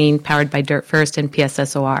safety training powered by Dirt First and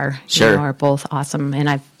PSSOR are both awesome, and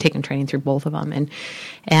I've taken training through both of them. And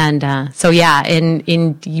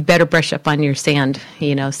you better brush up on your sand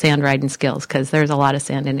riding skills, because there's a lot of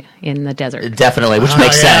sand in the desert. Definitely, which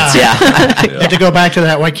makes sense. You have to go back to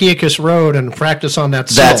that Waikiakis Road and practice on that.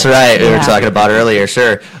 That's right. We were talking about earlier.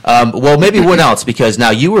 Sure. Well, maybe what else? Because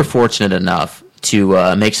now you were fortunate enough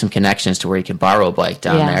to make some connections to where you can borrow a bike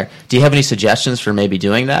down there. Do you have any suggestions for maybe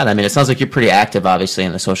doing that? I mean, it sounds like you're pretty active, obviously,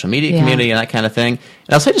 in the social media community and that kind of thing.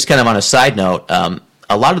 And I'll say, just kind of on a side note,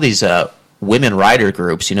 a lot of these women rider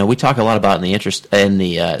groups, we talk a lot about in the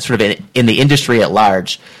industry at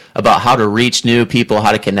large about how to reach new people,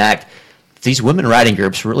 how to connect. These women riding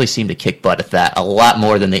groups really seem to kick butt at that a lot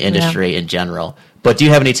more than the industry in general. But do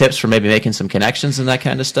you have any tips for maybe making some connections and that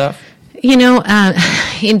kind of stuff?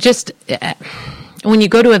 When you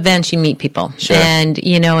go to events, you meet people,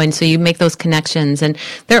 and so you make those connections. And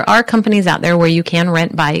there are companies out there where you can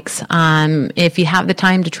rent bikes. If you have the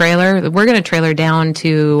time to trailer, we're going to trailer down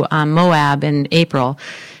to Moab in April.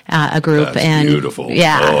 A group. That's beautiful.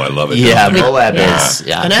 Yeah. Oh, I love it. Yeah, Moab is.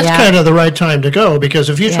 Yeah. And that's kind of the right time to go, because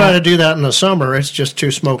if you try to do that in the summer, it's just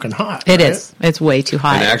too smoking hot. It is. It's way too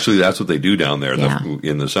hot. And actually, that's what they do down there.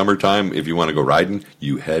 In the summertime, if you want to go riding,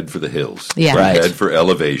 you head for the hills. Yeah. You head for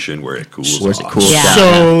elevation where it cools off. Yeah.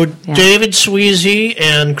 So David Sweezy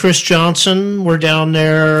and Chris Johnson were down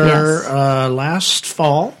there last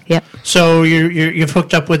fall. Yep. So you've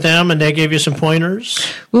hooked up with them, and they gave you some pointers?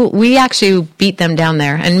 Well, we actually beat them down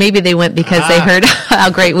there, and maybe they went because they heard how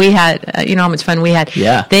great we had, how much fun we had.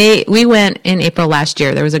 Yeah. We went in April last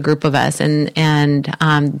year. There was a group of us, and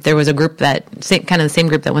there was a group kind of the same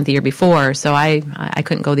group that went the year before. So I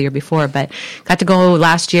couldn't go the year before, but got to go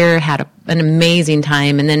last year, had an amazing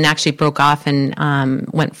time, and then actually broke off and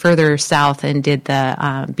went further south and did the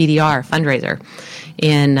BDR fundraiser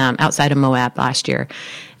in outside of Moab last year.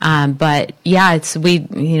 But you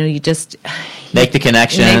just make the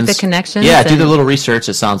connections. Yeah, do the little research,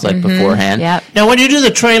 it sounds like, beforehand. Yep. Now, when you do the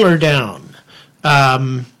trailer down,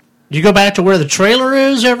 do you go back to where the trailer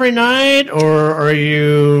is every night, or are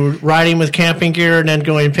you riding with camping gear and then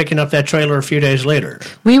going and picking up that trailer a few days later?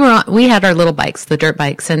 We had our little bikes, the dirt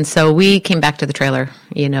bikes, and so we came back to the trailer,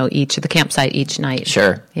 the campsite each night.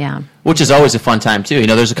 Sure. Yeah. Which is always a fun time, too.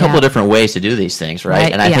 There's a couple of different ways to do these things,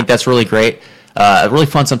 right? And I think that's really great. Really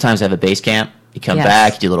fun sometimes to have a base camp. You come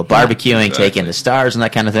back, you do a little barbecuing, take in the stars and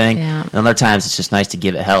that kind of thing. Yeah. And other times it's just nice to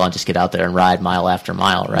give it hell and just get out there and ride mile after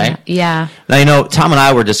mile, right? Yeah. Now, Tom and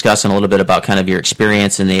I were discussing a little bit about kind of your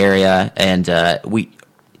experience in the area, and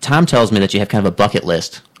Tom tells me that you have kind of a bucket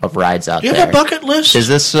list of rides out there. You have a bucket list? Is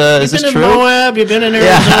this true? You've been in Moab, you've been in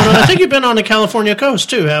Arizona. Yeah. I think you've been on the California coast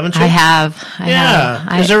too, haven't you? I have. I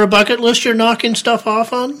have. Is there a bucket list you're knocking stuff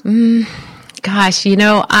off on? Gosh, it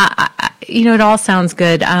all sounds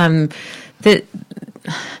good.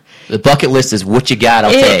 The bucket list is what you got,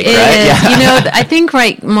 I'll take, right? Yeah. I think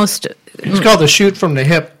most... It's called the shoot from the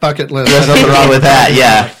hip bucket list. There's nothing wrong with that,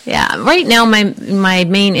 yeah. Yeah, right now my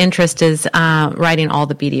main interest is riding all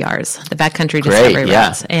the BDRs, the backcountry discovery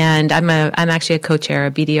routes, and I'm actually a co-chair,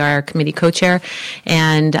 a BDR committee co-chair,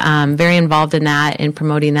 and very involved in that and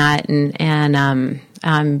promoting that, and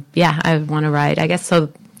I want to ride. I guess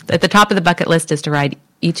so. At the top of the bucket list is to ride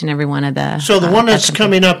each and every one of the. So the one that's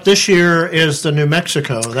coming up this year is the New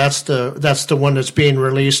Mexico. That's the one that's being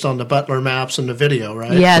released on the Butler maps and the video,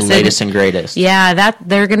 right? Yes, the latest and greatest. Yeah,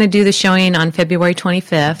 they're going to do the showing on February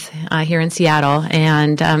 25th here in Seattle,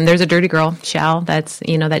 and there's a Dirty Girl, Shal,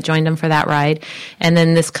 that joined them for that ride, and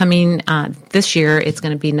then this year it's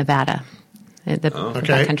going to be Nevada. The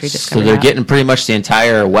Okay. backcountry So discovery they're route. getting pretty much the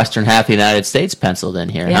entire western half of the United States penciled in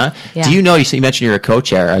here, Yeah, huh? yeah. Do you know, you mentioned you're a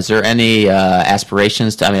co-chair. Is there any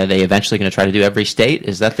aspirations to, are they eventually going to try to do every state?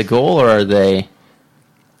 Is that the goal, or are they...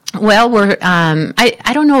 Well, we're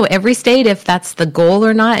I don't know every state if that's the goal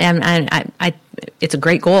or not, and I it's a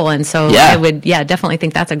great goal, and so Yeah. I would definitely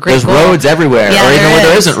think that's a great There's goal. roads everywhere, or even where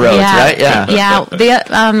there isn't roads, right? Yeah.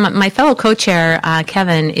 Yeah. My fellow co-chair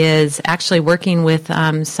Kevin is actually working with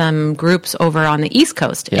some groups over on the East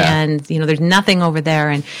Coast, and there's nothing over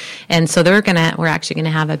there, and so we're actually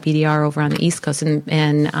gonna have a BDR over on the East Coast,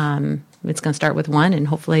 and it's gonna start with one, and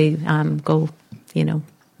hopefully go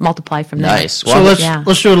multiply from there. Nice. So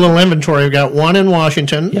let's do a little inventory. We've got one in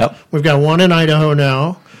Washington. Yep. We've got one in Idaho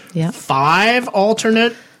now. Yep. 5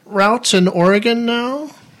 alternate routes in Oregon now.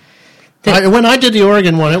 When I did the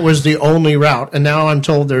Oregon one, it was the only route, and now I'm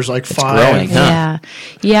told there's like 5. Growing, huh?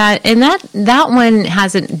 Yeah, and that one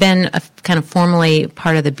hasn't been kind of formally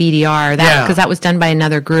part of the BDR, because that was done by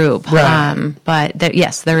another group. Right. But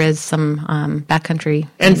there is some backcountry.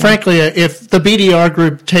 And frankly, if the BDR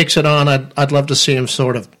group takes it on, I'd love to see them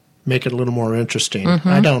sort of make it a little more interesting.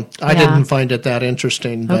 Mm-hmm. I didn't find it that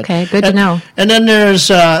interesting. But, Okay, good to know. And then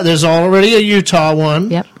there's already a Utah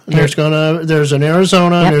one. Yep. There's an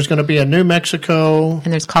Arizona. Yep. There's going to be a New Mexico.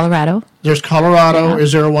 And there's Colorado. There's Colorado. Yeah.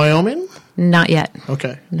 Is there a Wyoming? Not yet.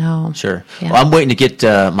 Okay. No. Sure. Yeah. Well, I'm waiting to get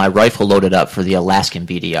my rifle loaded up for the Alaskan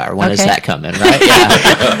BDR. When does Okay. that come in, right?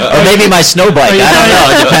 Yeah. Or maybe my snow bike. I don't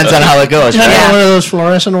know. It depends on how it goes. Yeah, Right? one of those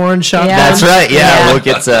fluorescent orange shotguns. That's right. Yeah, Yeah.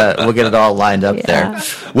 we'll get it all lined up there.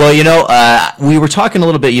 Well, we were talking a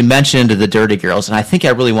little bit. You mentioned the Dirty Girls, and I think I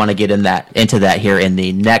really want to get into that here in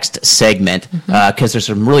the next segment because there's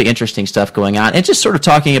some really interesting stuff going on, and just sort of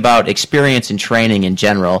talking about experience and training in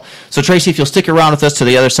general. So, Tracy, if you'll stick around with us to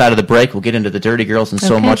the other side of the break, we'll get into the Dirty Girls and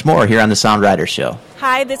so much more here on the Sound Rider Show.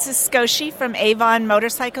 Hi, this is Sukoshi from Avon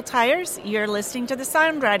Motorcycle Tires. You're listening to the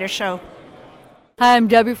Sound Rider Show. Hi, I'm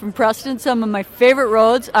Debbie from Preston. Some of my favorite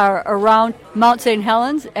roads are around Mount St.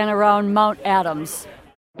 Helens and around Mount Adams.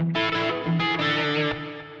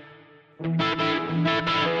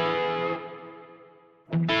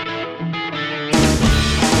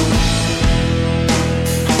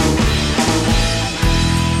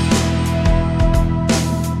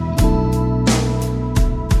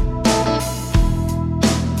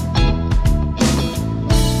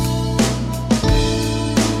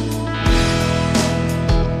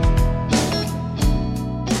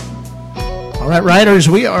 All right, riders,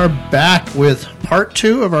 we are back with part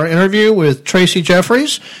 2 of our interview with Tracy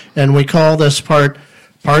Jeffries, and we call this part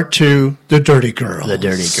 2, The Dirty Girls. The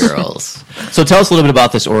Dirty Girls. So tell us a little bit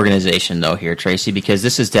about this organization, though, here, Tracy, because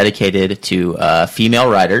this is dedicated to female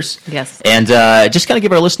riders. Yes. And just kind of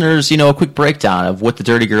give our listeners, a quick breakdown of what the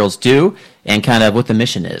Dirty Girls do and kind of what the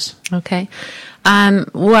mission is. Okay.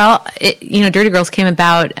 Dirty Girls came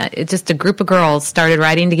about, just a group of girls started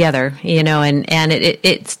riding together, and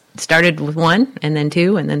it started with 1 and then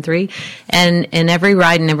 2 and then 3, and every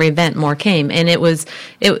ride and every event more came. And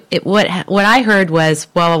what I heard was,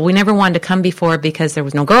 well, we never wanted to come before because there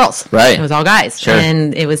was no girls. Right. It was all guys. Sure.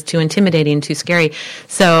 And it was too intimidating, too scary.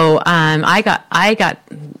 So, I got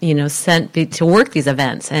sent to work these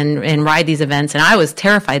events and ride these events. And I was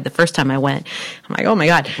terrified the first time I went. I'm like, oh my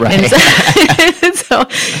God. Right. And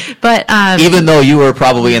but even though you were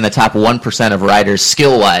probably in the top 1% of riders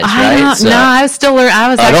skill-wise, right? No, I was still learning. I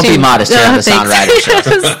was actually. Don't be modest here on the Sound Rider Show. We've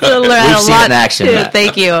seen it in action.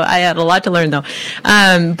 Thank you. I had a lot to learn though.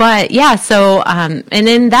 But yeah, so and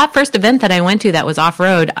in that first event that I went to that was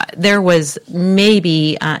off-road, there was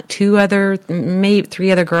maybe 3 other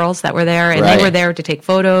girls that were there, and they were there to take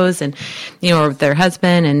photos and with their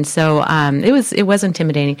husband, and so it was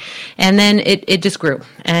intimidating. And then it just grew,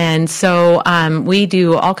 and so we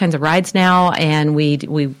do all kinds of rides now, and we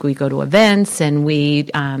go to events, and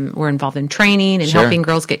we're involved in training and helping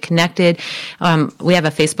girls get connected. We have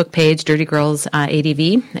a Facebook page, Dirty Girls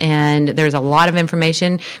ADV, and there's a lot of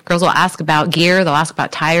information. Girls will ask about gear, they'll ask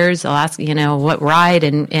about tires, they'll ask what ride,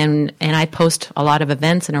 and I post a lot of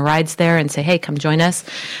events and rides there and say, hey, come join us.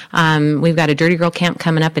 We've got a Dirty Girl camp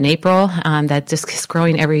coming up in April that just is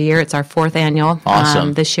growing every year. It's our 4th annual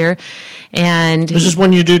this year. And this is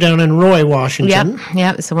one you do down in Roy, Washington.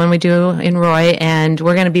 Yep. So when we do in Roy, and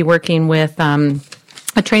we're going to be working with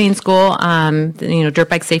a training school, dirt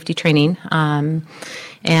bike safety training, and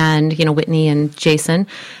Whitney and Jason,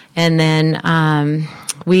 and then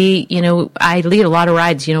I lead a lot of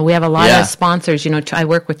rides. We have a lot of sponsors. I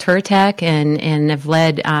work with Touratech and have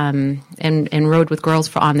led and rode with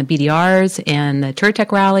girls on the BDRs and the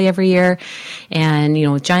Touratech rally every year, and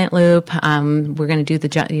with Giant Loop, we're going to do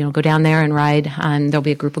go down there and ride. There'll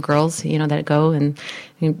be a group of girls, that go and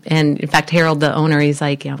in fact, Harold, the owner, he's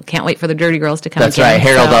like, can't wait for the Dirty Girls to come. That's right,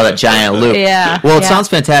 Harold on that Giant Loop. Yeah. Well, it sounds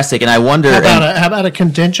fantastic, and I wonder. How about a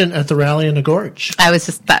contingent at the rally in the Gorge? I was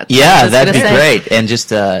just that. Yeah, that'd be great, and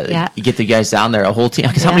just you get the guys down there, a whole team.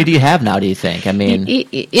 Because how many do you have now? Do you think? I mean,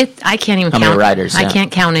 I can't even count. How many riders? I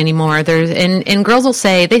can't count anymore. And girls will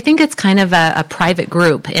say they think it's kind of a private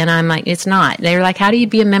group, and I'm like, it's not. They're like, how do you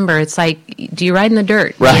be a member? It's like, do you ride in the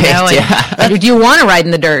dirt? Right. Do you want to ride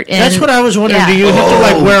in the dirt? And that's what I was wondering. Do you have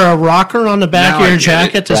to wear a rocker on the back of your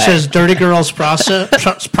jacket that says "Dirty Girls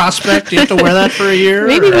Prospect"? Do you have to wear that for a year?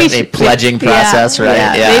 Maybe we should. A pledging process, right?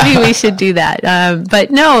 Yeah. Maybe we should do that.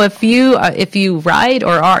 But no, if you ride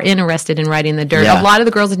or are interested in riding in the dirt, a lot of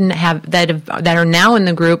the girls didn't have that are now in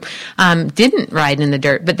the group didn't ride in the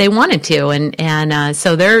dirt, but they wanted to, and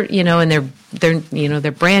so they're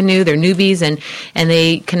they're brand new, they're newbies, and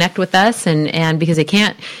they connect with us, and because they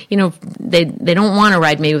can't, they don't want to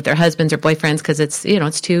ride maybe with their husbands or boyfriends because it's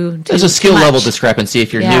too there's a skill much. level discrepancy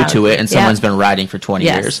if you're new to it and someone's been riding for 20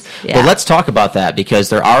 years. Yeah. Well, let's talk about that, because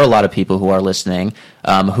there are a lot of people who are listening,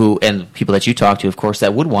 and people that you talk to, of course,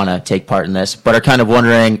 that would want to take part in this, but are kind of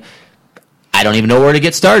wondering, I don't even know where to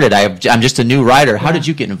get started. I'm just a new rider. How did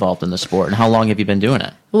you get involved in the sport, and how long have you been doing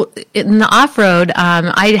it? Well, in the off-road,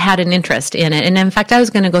 I had an interest in it, and in fact, I was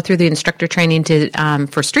going to go through the instructor training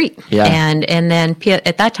for street. Yeah. And then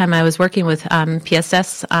at that time, I was working with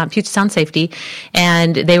PSS, Puget Sound Safety,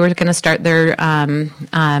 and they were going to start their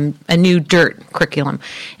a new dirt curriculum.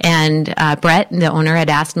 And Brett, the owner, had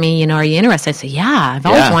asked me, are you interested? I said, yeah, I've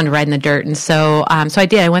always wanted to ride in the dirt, and so I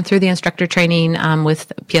did. I went through the instructor training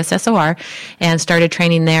with PSSOR and started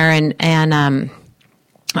training there, and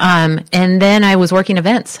then I was working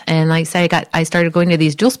events, and like I said, I started going to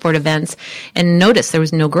these dual sport events, and noticed there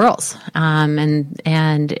was no girls. And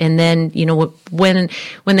then when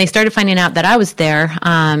they started finding out that I was there,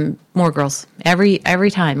 more girls every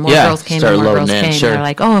time. More girls came, and more girls came. Sure. They're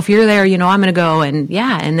like, oh, if you're there, I'm going to go, and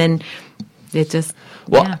then it just.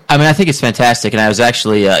 Well, I mean, I think it's fantastic, and I was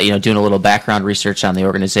actually, doing a little background research on the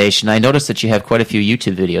organization. I noticed that you have quite a few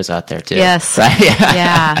YouTube videos out there too. Yes, right?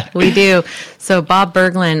 Yeah, we do. So Bob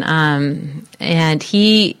Berglund, and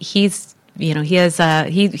he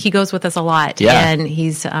goes with us a lot, and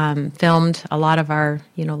he's filmed a lot of our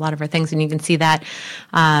things, and you can see that.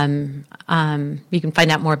 You can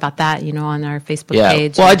find out more about that, on our Facebook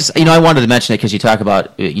page. Well, I wanted to mention it because you talk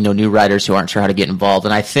about new riders who aren't sure how to get involved,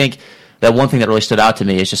 and I think that one thing that really stood out to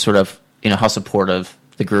me is just sort of, how supportive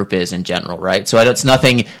the group is in general, right? So it's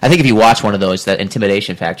nothing. I think if you watch one of those, that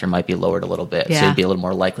intimidation factor might be lowered a little bit, so you'd be a little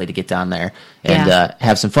more likely to get down there and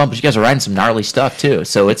have some fun. But you guys are riding some gnarly stuff too,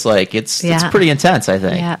 so it's like it's pretty intense, I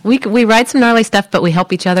think. Yeah, we ride some gnarly stuff, but we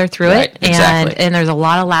help each other through it, and there's a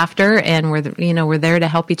lot of laughter, and we're there to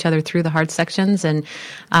help each other through the hard sections, and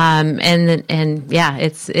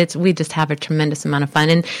we just have a tremendous amount of fun.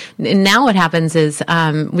 And now what happens is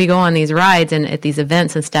we go on these rides and at these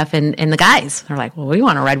events and stuff, and the guys are like, well, we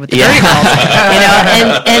want to ride with the Dirty Girls,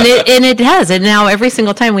 and it does. And now every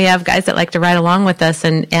single time we have guys that like to ride along with us,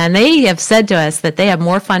 and they have said to us that they have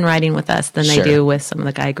more fun riding with us than they do with some of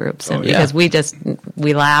the guy groups, and because we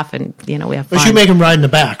laugh and we have fun. But you make them ride in the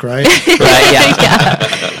back, right? Right.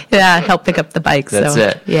 Yeah. Help pick up the bikes. That's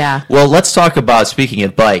it. Yeah. Well, let's talk about, speaking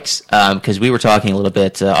of bikes, because we were talking a little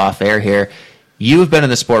bit off air here. You've been in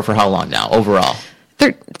the sport for how long now overall?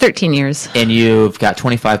 13 years. And you've got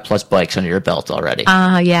 25 plus bikes under your belt already.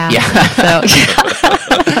 Yeah. So,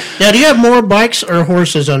 now, do you have more bikes or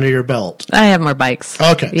horses under your belt? I have more bikes.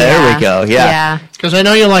 Okay. Yeah. There we go. Yeah. Because I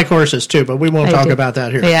know you like horses too, but we won't talk about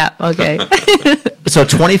that here. Yeah. Okay. So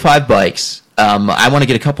 25 bikes. I want to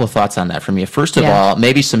get a couple of thoughts on that from you. First of all,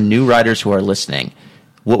 maybe some new riders who are listening.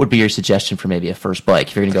 What would be your suggestion for maybe a first bike?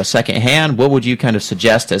 If you're going to go second hand, what would you kind of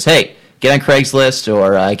suggest as, hey, get on Craigslist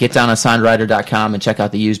or get down on soundrider.com and check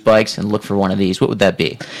out the used bikes and look for one of these? What would that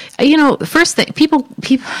be? The first thing, people,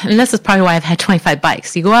 and this is probably why I've had 25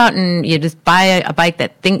 bikes. You go out and you just buy a bike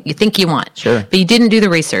that you think you want. Sure. But you didn't do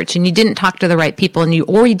the research, and you didn't talk to the right people, and you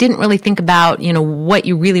didn't really think about, what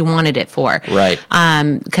you really wanted it for. Right.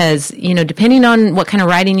 Because, depending on what kind of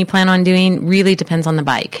riding you plan on doing, really depends on the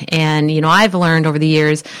bike. And, I've learned over the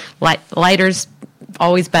years, lighters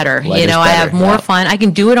always better. I have more fun. I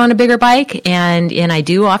can do it on a bigger bike, and I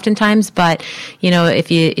do oftentimes. But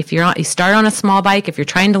if you start on a small bike, if you're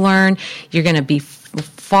trying to learn, you're going to be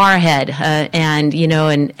far ahead, and you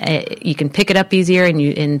can pick it up easier,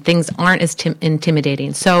 and things aren't as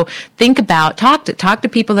intimidating. So think about talk to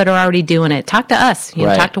people that are already doing it. Talk to us.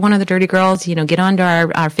 Talk to one of the Dirty Girls. Get onto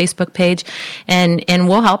our Facebook page, and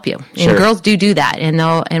we'll help you. Sure. And girls do that,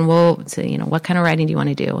 and we'll say, what kind of riding do you want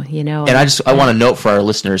to do? And I want to note for our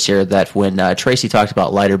listeners here that when Tracy talked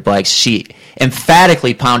about lighter bikes, she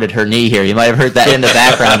emphatically pounded her knee here. You might have heard that in the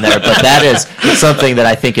background there, but that is something that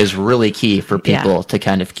I think is really key for people to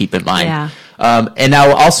kind of keep in mind. Yeah. And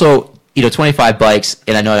now also, 25 bikes,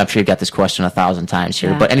 and I'm sure you've got this question 1,000 times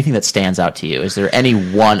here, but anything that stands out to you? Is there any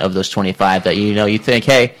one of those 25 that you think,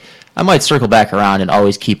 hey, I might circle back around and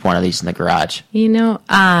always keep one of these in the garage?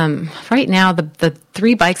 Right now, the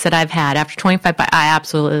 3 bikes that I've had after 25, I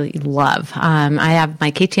absolutely love. I have my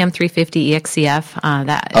KTM 350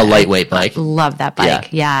 EXCF. A lightweight bike. I love that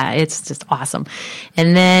bike. Yeah, it's just awesome.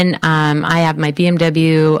 And then I have my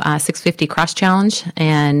BMW 650 Cross Challenge,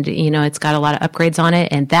 and it's got a lot of upgrades on it,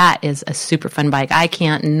 and that is a super fun bike. I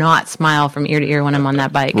can't not smile from ear to ear when I'm on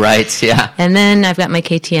that bike. Right. Yeah. And then I've got my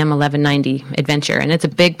KTM 1190 Adventure, and it's a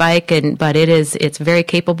big bike, but it's very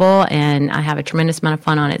capable, and I have a tremendous amount of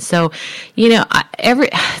fun on it. So,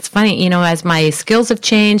 it's funny, as my skills have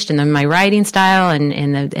changed, and then my riding style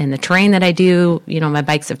and the terrain that I do, my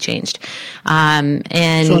bikes have changed.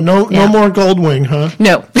 And so no more Goldwing, huh?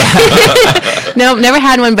 No, no, never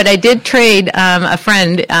had one. But I did trade a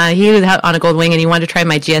friend. He was on a Goldwing, and he wanted to try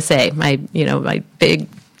my GSA, my big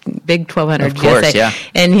 1200 GSA, yeah.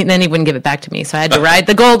 And then he wouldn't give it back to me, so I had to ride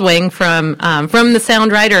the Goldwing from the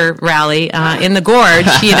Sound Rider rally in the gorge,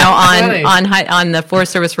 on the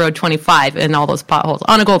Forest Service Road 25 and all those potholes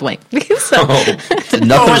on a Goldwing.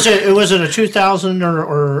 Was it a 2000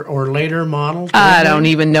 or later model? I don't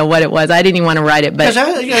even know what it was. I didn't even want to ride it, but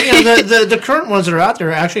the current ones that are out there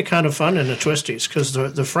are actually kind of fun in the twisties because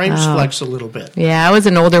the frames flex a little bit. Yeah, I was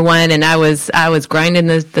an older one, and I was grinding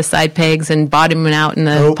the side pegs and bottoming out in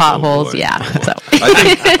the potholes. Yeah. So.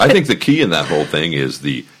 I think the key in that whole thing is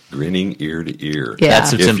the grinning ear to ear. Yeah.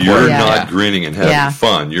 That's what's if important. you're not grinning and having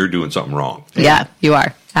fun, you're doing something wrong. Yeah, you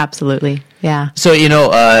are. Absolutely. Yeah. So,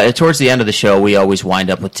 towards the end of the show, we always wind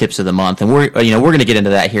up with tips of the month, and we're going to get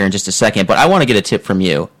into that here in just a second, but I want to get a tip from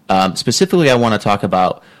you. Specifically, I want to talk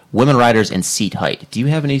about women riders and seat height. Do you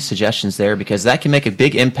have any suggestions there? Because that can make a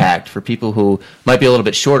big impact for people who might be a little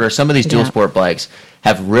bit shorter. Some of these dual sport bikes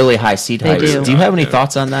have really high seat heights. Do you have any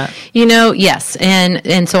thoughts on that? Yes.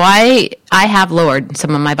 And so I have lowered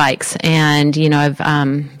some of my bikes, and, I've,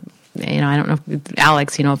 I don't know if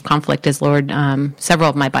Alex, of Conflict has lowered several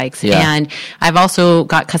of my bikes. Yeah. And I've also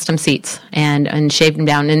got custom seats and shaved them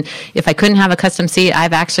down. And if I couldn't have a custom seat,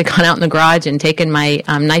 I've actually gone out in the garage and taken my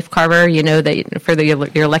knife carver, for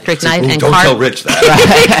your electric knife. And don't tell Rich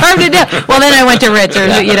that. Carved it down. Well, then I went to Rich, or,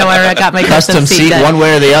 where I got my custom seat one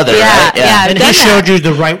way or the other. Yeah, right? yeah. And he showed you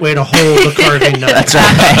the right way to hold the carving knife. That's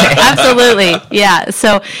right. Absolutely. Yeah.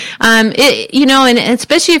 So, and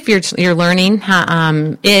especially if you're learning,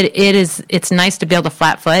 it's nice to be able to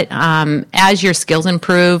flat foot. As your skills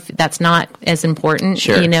improve, that's not as important,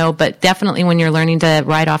 sure. But definitely when you're learning to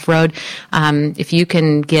ride off road, if you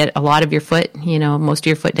can get a lot of your foot, most of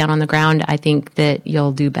your foot down on the ground, I think that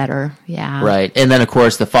you'll do better. Yeah. Right. And then, of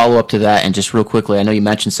course, the follow up to that, and just real quickly, I know you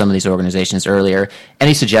mentioned some of these organizations earlier.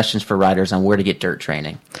 Any suggestions for riders on where to get dirt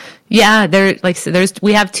training? Yeah,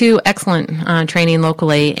 we have 2 excellent training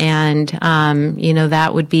locally, and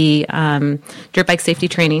that would be dirt bike safety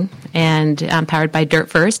training, and powered by Dirt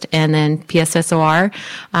First, and then PSSOR.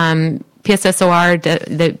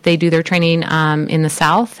 PSSOR, they do their training in the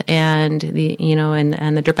south, and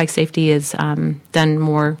the dirt bike safety is done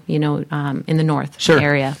more in the north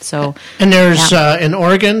area. So, and there's in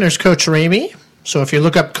Oregon, there's Coach Ramey. So if you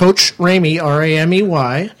look up Coach Ramey,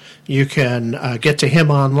 Ramey, you can get to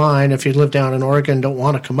him online if you live down in Oregon, don't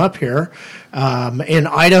want to come up here. In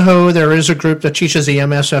Idaho, there is a group that teaches the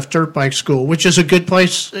MSF Dirt Bike School, which is a good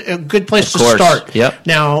place to start. Yep.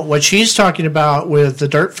 Now, what she's talking about with the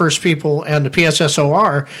Dirt First people and the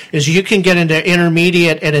PSSOR is you can get into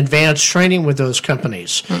intermediate and advanced training with those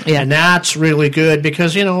companies. Yeah. And that's really good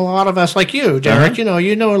because, a lot of us like you, Derek, you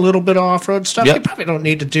know a little bit of off-road stuff. Yep. You probably don't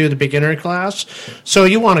need to do the beginner class. So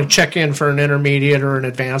you want to check in for an intermediate or an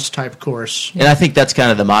advanced type course. And I think that's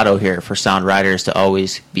kind of the motto here for sound riders, to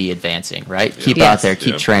always be advancing, right? Keep out there,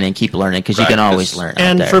 keep training, keep learning, because you can always learn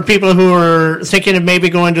and out there. For people who are thinking of maybe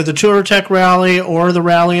going to the Tour Tech Rally or the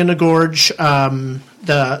Rally in the Gorge,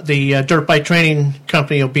 the Dirt Bike Training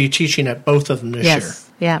Company will be teaching at both of them this year.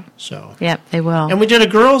 Yeah. So. Yep, they will. And we did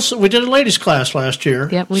a ladies class last year.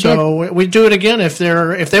 Yep, we did. So we do it again if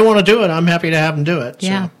they want to do it. I'm happy to have them do it.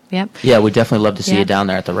 Yeah. So. Yep. Yeah, we'd definitely love to see you down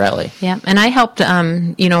there at the rally. Yeah, and I helped, for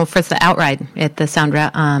the outride at the Sound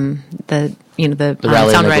the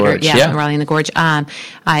Rally Sound in the Rider, Gorge. the Rally in the Gorge.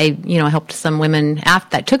 I helped some women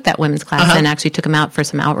that took that women's class and actually took them out for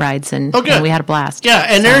some outrides, and we had a blast. Yeah,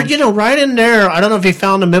 and they're right in there. I don't know if you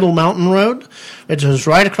found the Middle Mountain Road. It was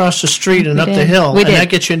right across the street and up the hill, and that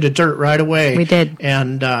gets you into dirt right away. We did,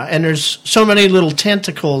 and there's so many little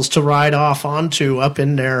tentacles to ride off onto up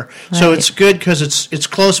in there. Right. So it's good because it's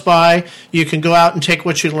close by. You can go out and take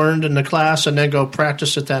what you learned in the class, and then go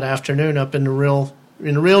practice it that afternoon up in the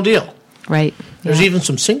real deal. Right. There's even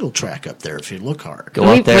some single track up there if you look hard. Go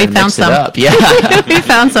up there and mix it up. Yeah. We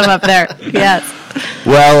found some up there. Yes.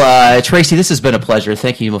 Well, Tracy, this has been a pleasure.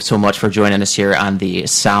 Thank you so much for joining us here on the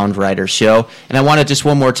Sound Rider Show. And I want to just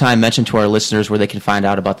one more time mention to our listeners where they can find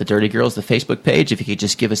out about the Dirty Girls, the Facebook page, if you could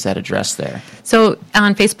just give us that address there. So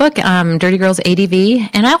on Facebook, Dirty Girls ADV.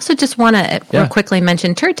 And I also just want to quickly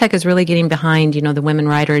mention TurtTech is really getting behind, the women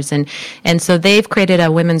riders. And so they've created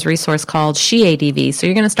a women's resource called She ADV. So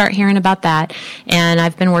you're going to start hearing about that. And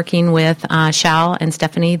I've been working with Shal and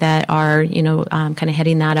Stephanie that are, kind of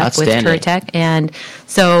heading that up with TurtTech. And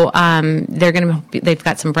so they've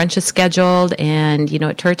got some brunches scheduled, and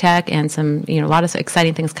at TurtTech, and some a lot of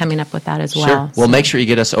exciting things coming up with that as well. Sure. Well, make sure you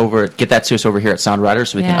get that to us over here at Sound Rider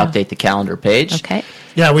so we can update the calendar page. Okay.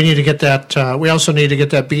 Yeah, we need to get that. We also need to get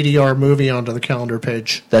that BDR movie onto the calendar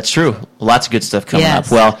page. That's true. Lots of good stuff coming up.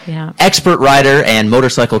 Well, expert rider and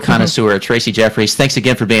motorcycle connoisseur Tracy Jeffries, thanks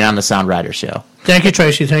again for being on the Sound Rider Show. Thank you,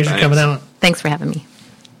 Tracy. Thanks for coming out. Thanks for having me.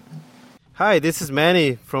 Hi, this is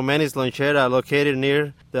Manny from Manny's Lonchera, located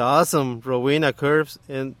near the awesome Rowena Curves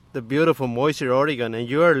in the beautiful Moisture, Oregon, and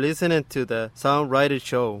you are listening to the Sound Rider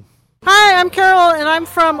Show. Hi, I'm Carol, and I'm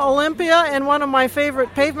from Olympia, and one of my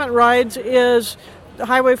favorite pavement rides is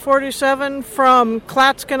Highway 47 from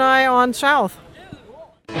Klatskanai on south.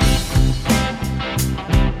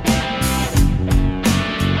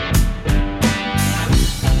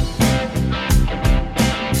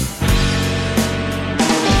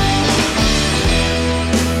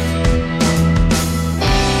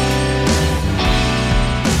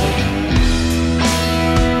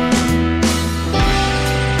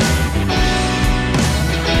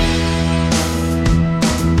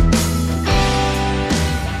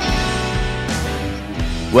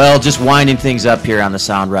 Well, just winding things up here on the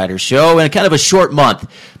Sound Rider Show, and kind of a short month,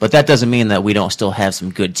 but that doesn't mean that we don't still have some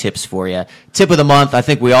good tips for you. Tip of the month, I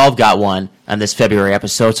think we all got one on this February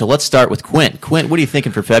episode, so let's start with Quint. Quint, what are you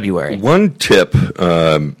thinking for February? One tip,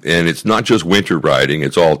 and it's not just winter riding,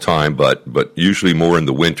 it's all time, but usually more in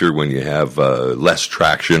the winter when you have less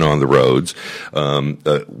traction on the roads.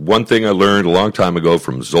 One thing I learned a long time ago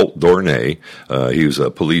from Zolt Dornay, he was a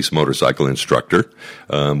police motorcycle instructor,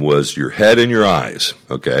 was your head and your eyes.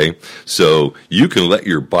 Okay, so you can let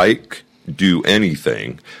your bike do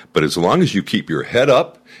anything, but as long as you keep your head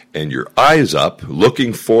up and your eyes up,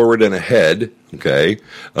 looking forward and ahead, okay,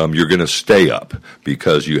 you're going to stay up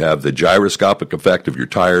because you have the gyroscopic effect of your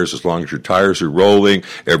tires. As long as your tires are rolling,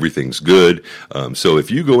 everything's good. So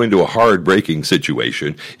if you go into a hard braking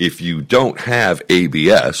situation, if you don't have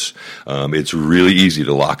ABS, it's really easy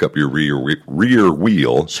to lock up your rear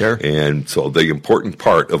wheel. Sure. And so the important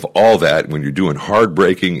part of all that, when you're doing hard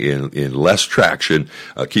braking in less traction,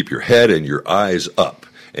 keep your head and your eyes up,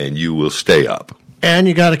 and you will stay up. And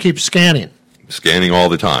you got to keep scanning. Scanning all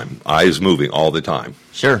the time, eyes moving all the time.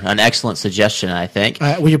 Sure, an excellent suggestion, I think.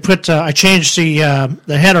 I changed the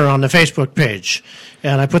header on the Facebook page,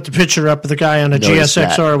 and I put the picture up of the guy on a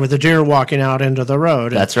GSXR with a deer walking out into the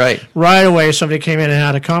road. That's right. Right away, somebody came in and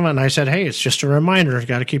had a comment, and I said, hey, it's just a reminder. You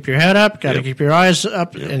got to keep your head up, got to keep your eyes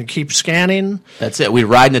up, and keep scanning. That's it. We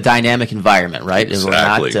ride in a dynamic environment, right?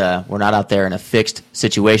 Exactly. We're not out there in a fixed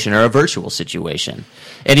situation or a virtual situation.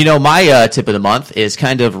 And, my tip of the month is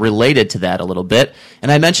kind of related to that a little bit.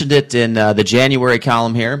 And I mentioned it in the January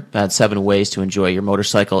column here, about 7 ways to enjoy your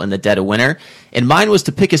motorcycle in the dead of winter. And mine was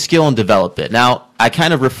to pick a skill and develop it. Now, I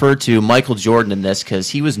kind of refer to Michael Jordan in this because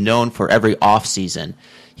he was known for every off-season.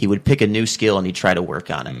 He would pick a new skill and he'd try to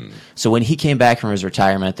work on it. So when he came back from his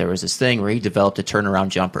retirement, there was this thing where he developed a turnaround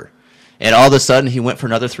jumper. And all of a sudden, he went for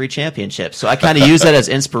another 3 championships. So I kind of use that as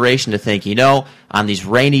inspiration to think, on these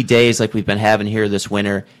rainy days like we've been having here this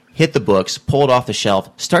winter, hit the books, pull it off the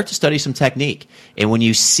shelf, start to study some technique. And when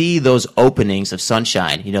you see those openings of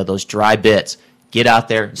sunshine, those dry bits, get out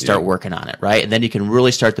there and start working on it, right? And then you can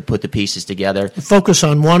really start to put the pieces together. Focus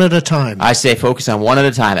on one at a time. I say focus on one at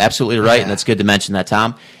a time. Absolutely right, and that's good to mention that,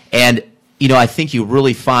 Tom. And, I think you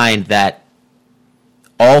really find that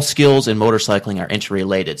all skills in motorcycling are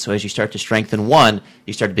interrelated. So as you start to strengthen one,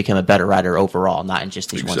 you start to become a better rider overall, not in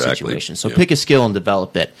just this one situation. So pick a skill and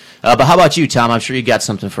develop it. But how about you, Tom? I'm sure you got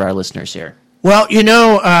something for our listeners here. Well,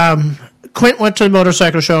 Quint went to the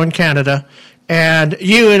motorcycle show in Canada, and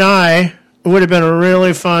you and I would have been a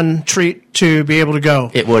really fun treat to be able to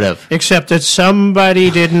go. It would have. Except that somebody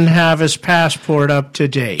didn't have his passport up to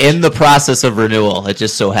date. In the process of renewal, it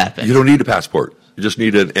just so happened. You don't need a passport. You just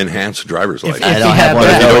need an enhanced driver's license. I don't have one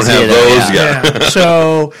of those. You don't have those,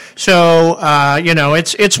 So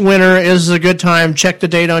it's winter. It is a good time. Check the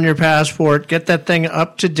date on your passport. Get that thing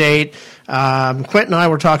up to date. Quint and I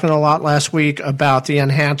were talking a lot last week about the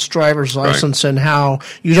enhanced driver's license and how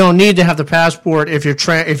you don't need to have the passport if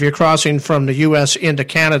you're crossing from the U.S. into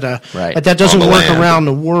Canada. Right. But that doesn't work around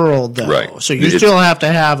the world, though. Right. So you still have to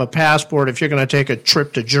have a passport if you're going to take a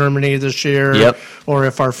trip to Germany this year. Yep. Or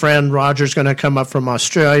if our friend Roger's going to come up from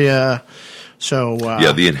Australia. So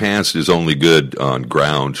the enhanced is only good on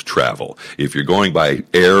ground travel. If you're going by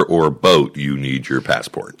air or boat, you need your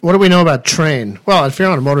passport. What do we know about train? Well, if you're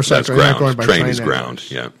on a motorcycle, you're not going by train. Train is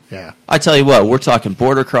ground, Yeah. I tell you what, we're talking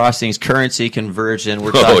border crossings, currency conversion,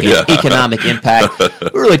 we're talking economic impact.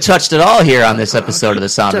 We really touched it all here on this episode of the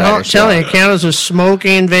Sound Rider Show. I'm telling you, Canada's a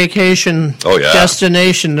smoking vacation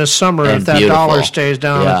destination this summer if that dollar stays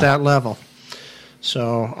down at that level.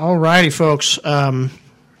 So, all righty, folks.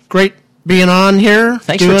 Great being on here.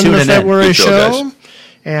 Thanks doing for tuning the February in. show. Guys.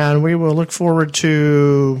 And we will look forward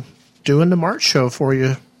to doing the March show for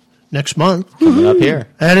you next month. Coming up here.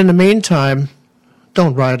 And in the meantime,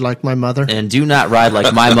 don't ride like my mother. And do not ride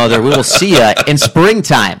like my mother. We will see you in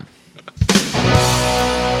springtime.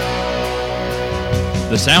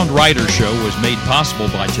 The Sound Rider Show was made possible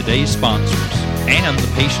by today's sponsors and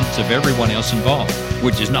the patience of everyone else involved,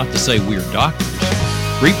 which is not to say we're doctors.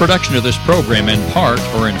 Reproduction of this program in part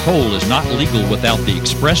or in whole is not legal without the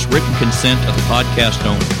express written consent of the podcast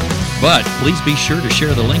owner. But please be sure to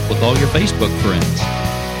share the link with all your Facebook friends.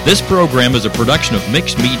 This program is a production of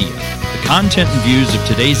Mixed Media. The content and views of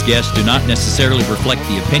today's guests do not necessarily reflect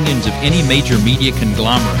the opinions of any major media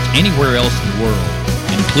conglomerate anywhere else in the world,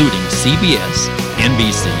 including CBS,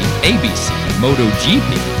 NBC, ABC,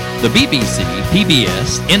 MotoGP, the BBC,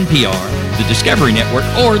 PBS, NPR, the Discovery Network,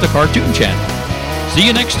 or the Cartoon Channel. See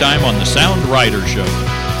you next time on the Sound Rider Show.